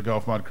playlist for the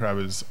Golf Mud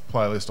Crabbers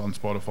playlist on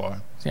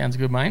Spotify. Sounds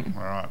good, mate.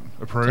 All right,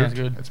 approved. Sounds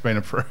good. It's been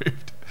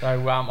approved. So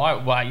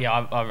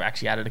I've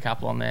actually added a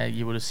couple on there.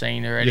 You would have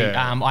seen already.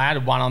 Yeah. I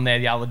added one on there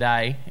the other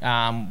day,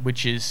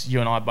 which is you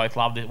and I both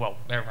loved it. Well,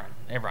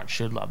 everyone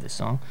should love this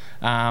song.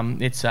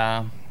 It's We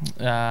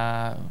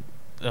Are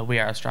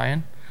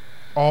Australian.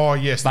 Oh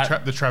yes,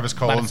 the Travis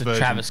Collins version.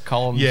 Travis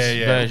Collins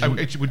version,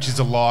 which is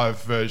a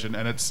live version,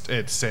 and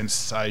it's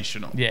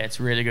sensational. Yeah, it's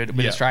really good.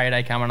 With Australia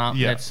Day coming up,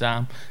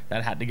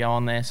 that had to go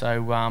on there.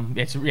 So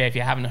if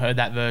you haven't heard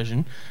that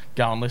version,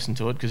 go and listen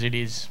to it because it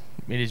is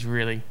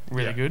really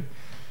good.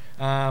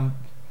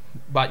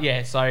 But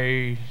yeah,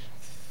 so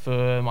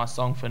for my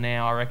song for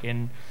now, I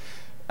reckon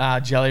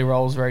Jelly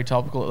Roll's very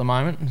topical at the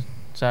moment.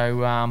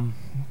 So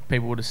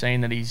people would have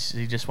seen that he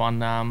just won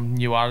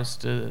New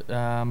Artist at the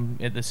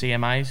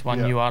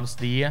CMAs, New Artist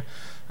of the Year,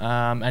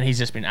 and he's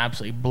just been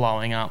absolutely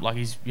blowing up. Like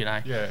he's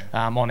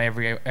on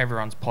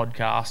everyone's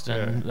podcast,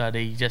 and that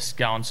he's just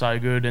going so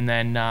good. And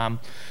then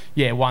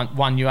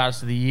won New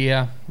Artist of the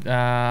Year,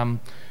 been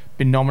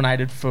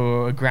nominated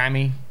for a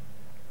Grammy.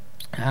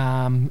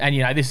 And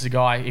this is a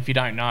guy, if you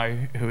don't know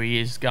who he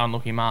is, go and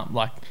look him up.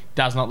 Like,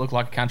 does not look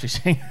like a country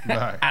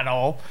singer at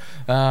all.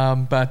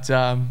 But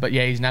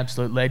he's an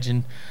absolute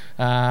legend.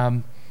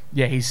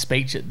 His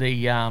speech at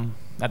the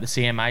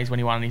CMAs when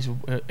he won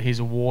his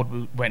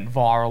award went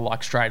viral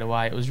like straight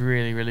away. It was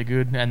really, really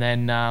good. And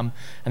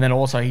then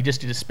also he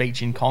just did a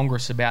speech in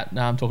Congress about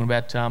talking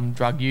about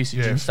drug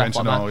usage and stuff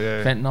like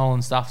that, fentanyl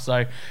and stuff.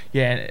 So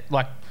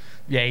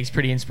he's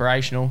pretty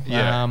inspirational. He's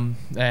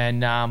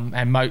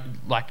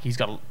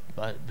got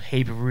a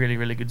heap of really,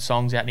 really good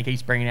songs out, and he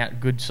keeps bringing out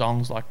good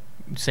songs. Like,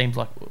 it seems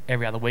like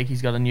every other week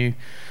he's got a new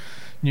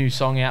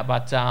song out.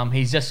 But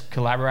he's just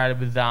collaborated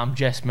with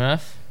Jess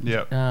Murph.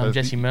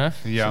 Jessie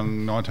Murph, the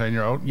young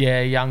 19-year-old. Yeah,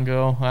 young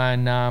girl,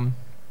 and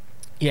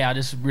I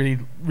just really,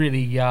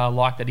 really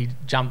like that he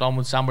jumped on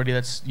with somebody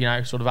that's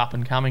sort of up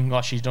and coming.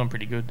 Well, she's doing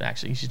pretty good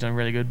actually. She's doing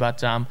really good,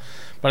 but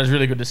it's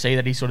really good to see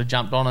that he sort of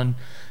jumped on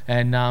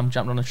and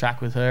jumped on the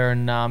track with her.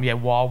 And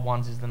Wild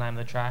Ones is the name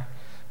of the track.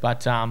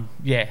 But have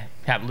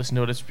a listen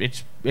to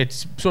it.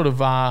 It's sort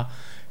of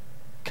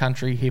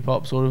country hip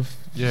hop sort of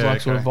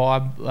sort of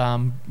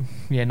vibe.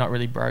 Not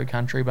really bro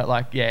country,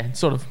 but it's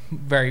sort of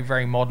very,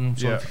 very modern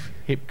sort of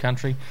hip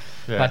country.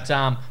 But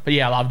I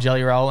love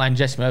Jelly Roll, and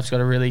Jess Murph's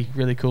got a really,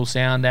 really cool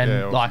sound,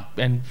 and awesome.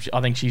 And I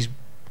think she's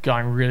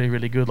going really,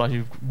 really good. Like,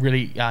 she's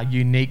really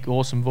unique,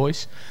 awesome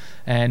voice,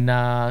 and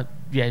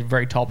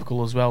very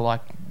topical as well.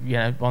 Like,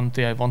 on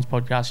Theo Von's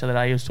podcast the other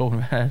day, he was talking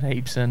about it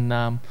heaps,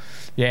 and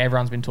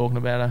everyone's been talking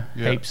about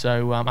her heaps.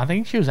 So I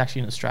think she was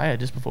actually in Australia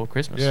just before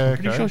Christmas. I'm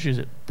pretty sure she was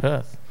at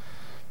Perth.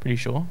 Pretty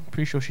sure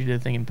she did a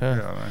thing in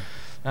Perth. Yeah,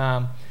 I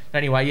know.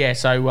 Anyway,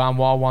 so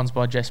Wild Ones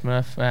by Jess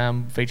Murph,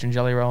 featuring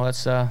Jelly Roll.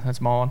 That's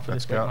my one for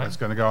this week, mate. That's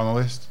going to go on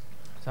the list.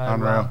 So,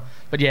 unreal.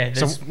 But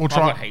so we'll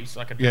try. I've got heaps.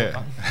 I could do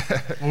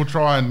we'll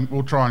try and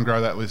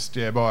grow that list.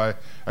 Yeah, by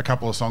a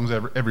couple of songs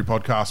every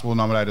podcast. We'll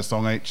nominate a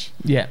song each.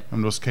 Yeah,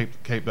 and just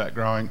keep that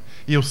growing.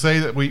 You'll see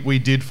that we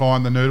did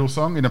find the Noodle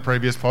song in a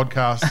previous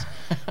podcast.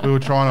 We were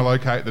trying to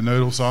locate the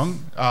Noodle song,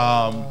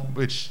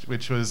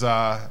 which was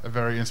a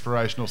very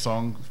inspirational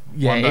song.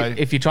 Yeah,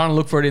 if you're trying to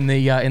look for it in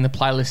the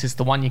playlist, it's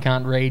the one you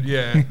can't read.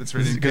 Yeah, it's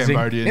written in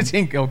Cambodian. It's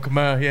in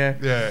Khmer.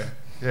 Yeah.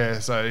 Yeah,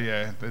 so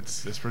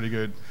it's pretty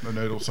good. The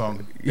Noodle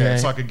song. Yeah,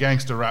 it's like a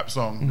gangster rap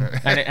song.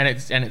 and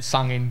it's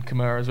sung in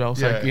Khmer as well.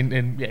 So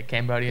in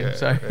Cambodian. Yeah,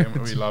 so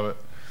we love it.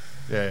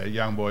 Yeah,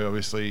 Young Boy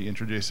obviously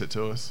introduced it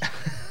to us.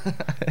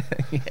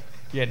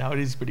 No, it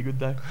is pretty good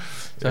though.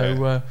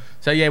 So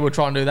we'll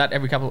try and do that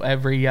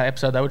every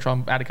episode. Though we'll try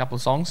and add a couple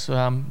of songs,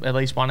 at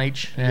least one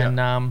each,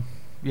 and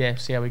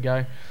see how we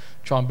go.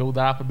 Try and build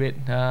that up a bit.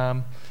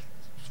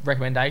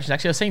 Recommendations.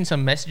 Actually, I've seen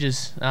some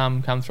messages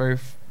come through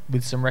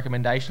with some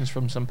recommendations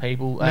from some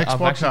people. Next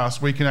podcast,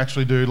 we can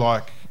actually do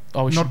not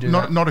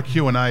a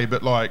Q&A,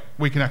 but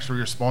we can actually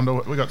respond to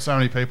it. We've got so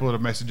many people that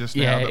have messaged us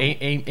now.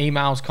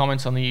 Emails,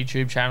 comments on the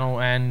YouTube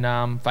channel, and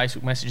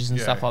Facebook messages and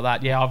stuff like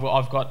that. Yeah,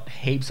 I've got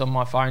heaps on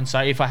my phone. So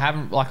if I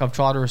haven't, I've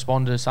tried to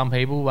respond to some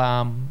people.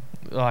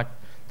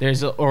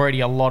 There's already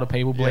a lot of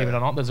people, believe it or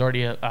not. There's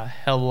already a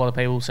hell of a lot of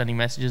people sending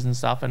messages and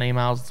stuff and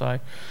emails. So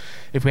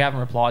if we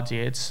haven't replied to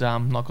you, it's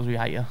not because we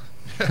hate you.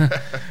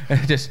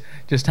 just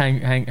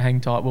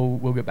hang tight.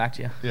 We'll get back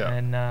to you. Yeah.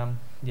 And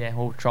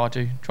we'll try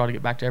to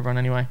get back to everyone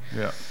anyway.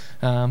 Yeah.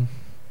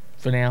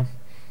 For now.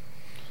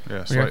 Yeah.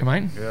 What do you reckon,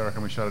 mate? Yeah, I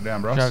reckon we shut it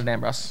down, Bruss. Shut it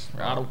down, Bruss.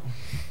 Right.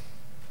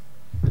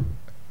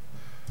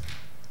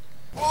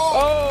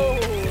 Oh,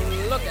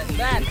 look at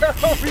that.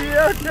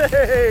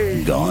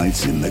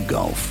 Guys in the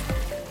Golf.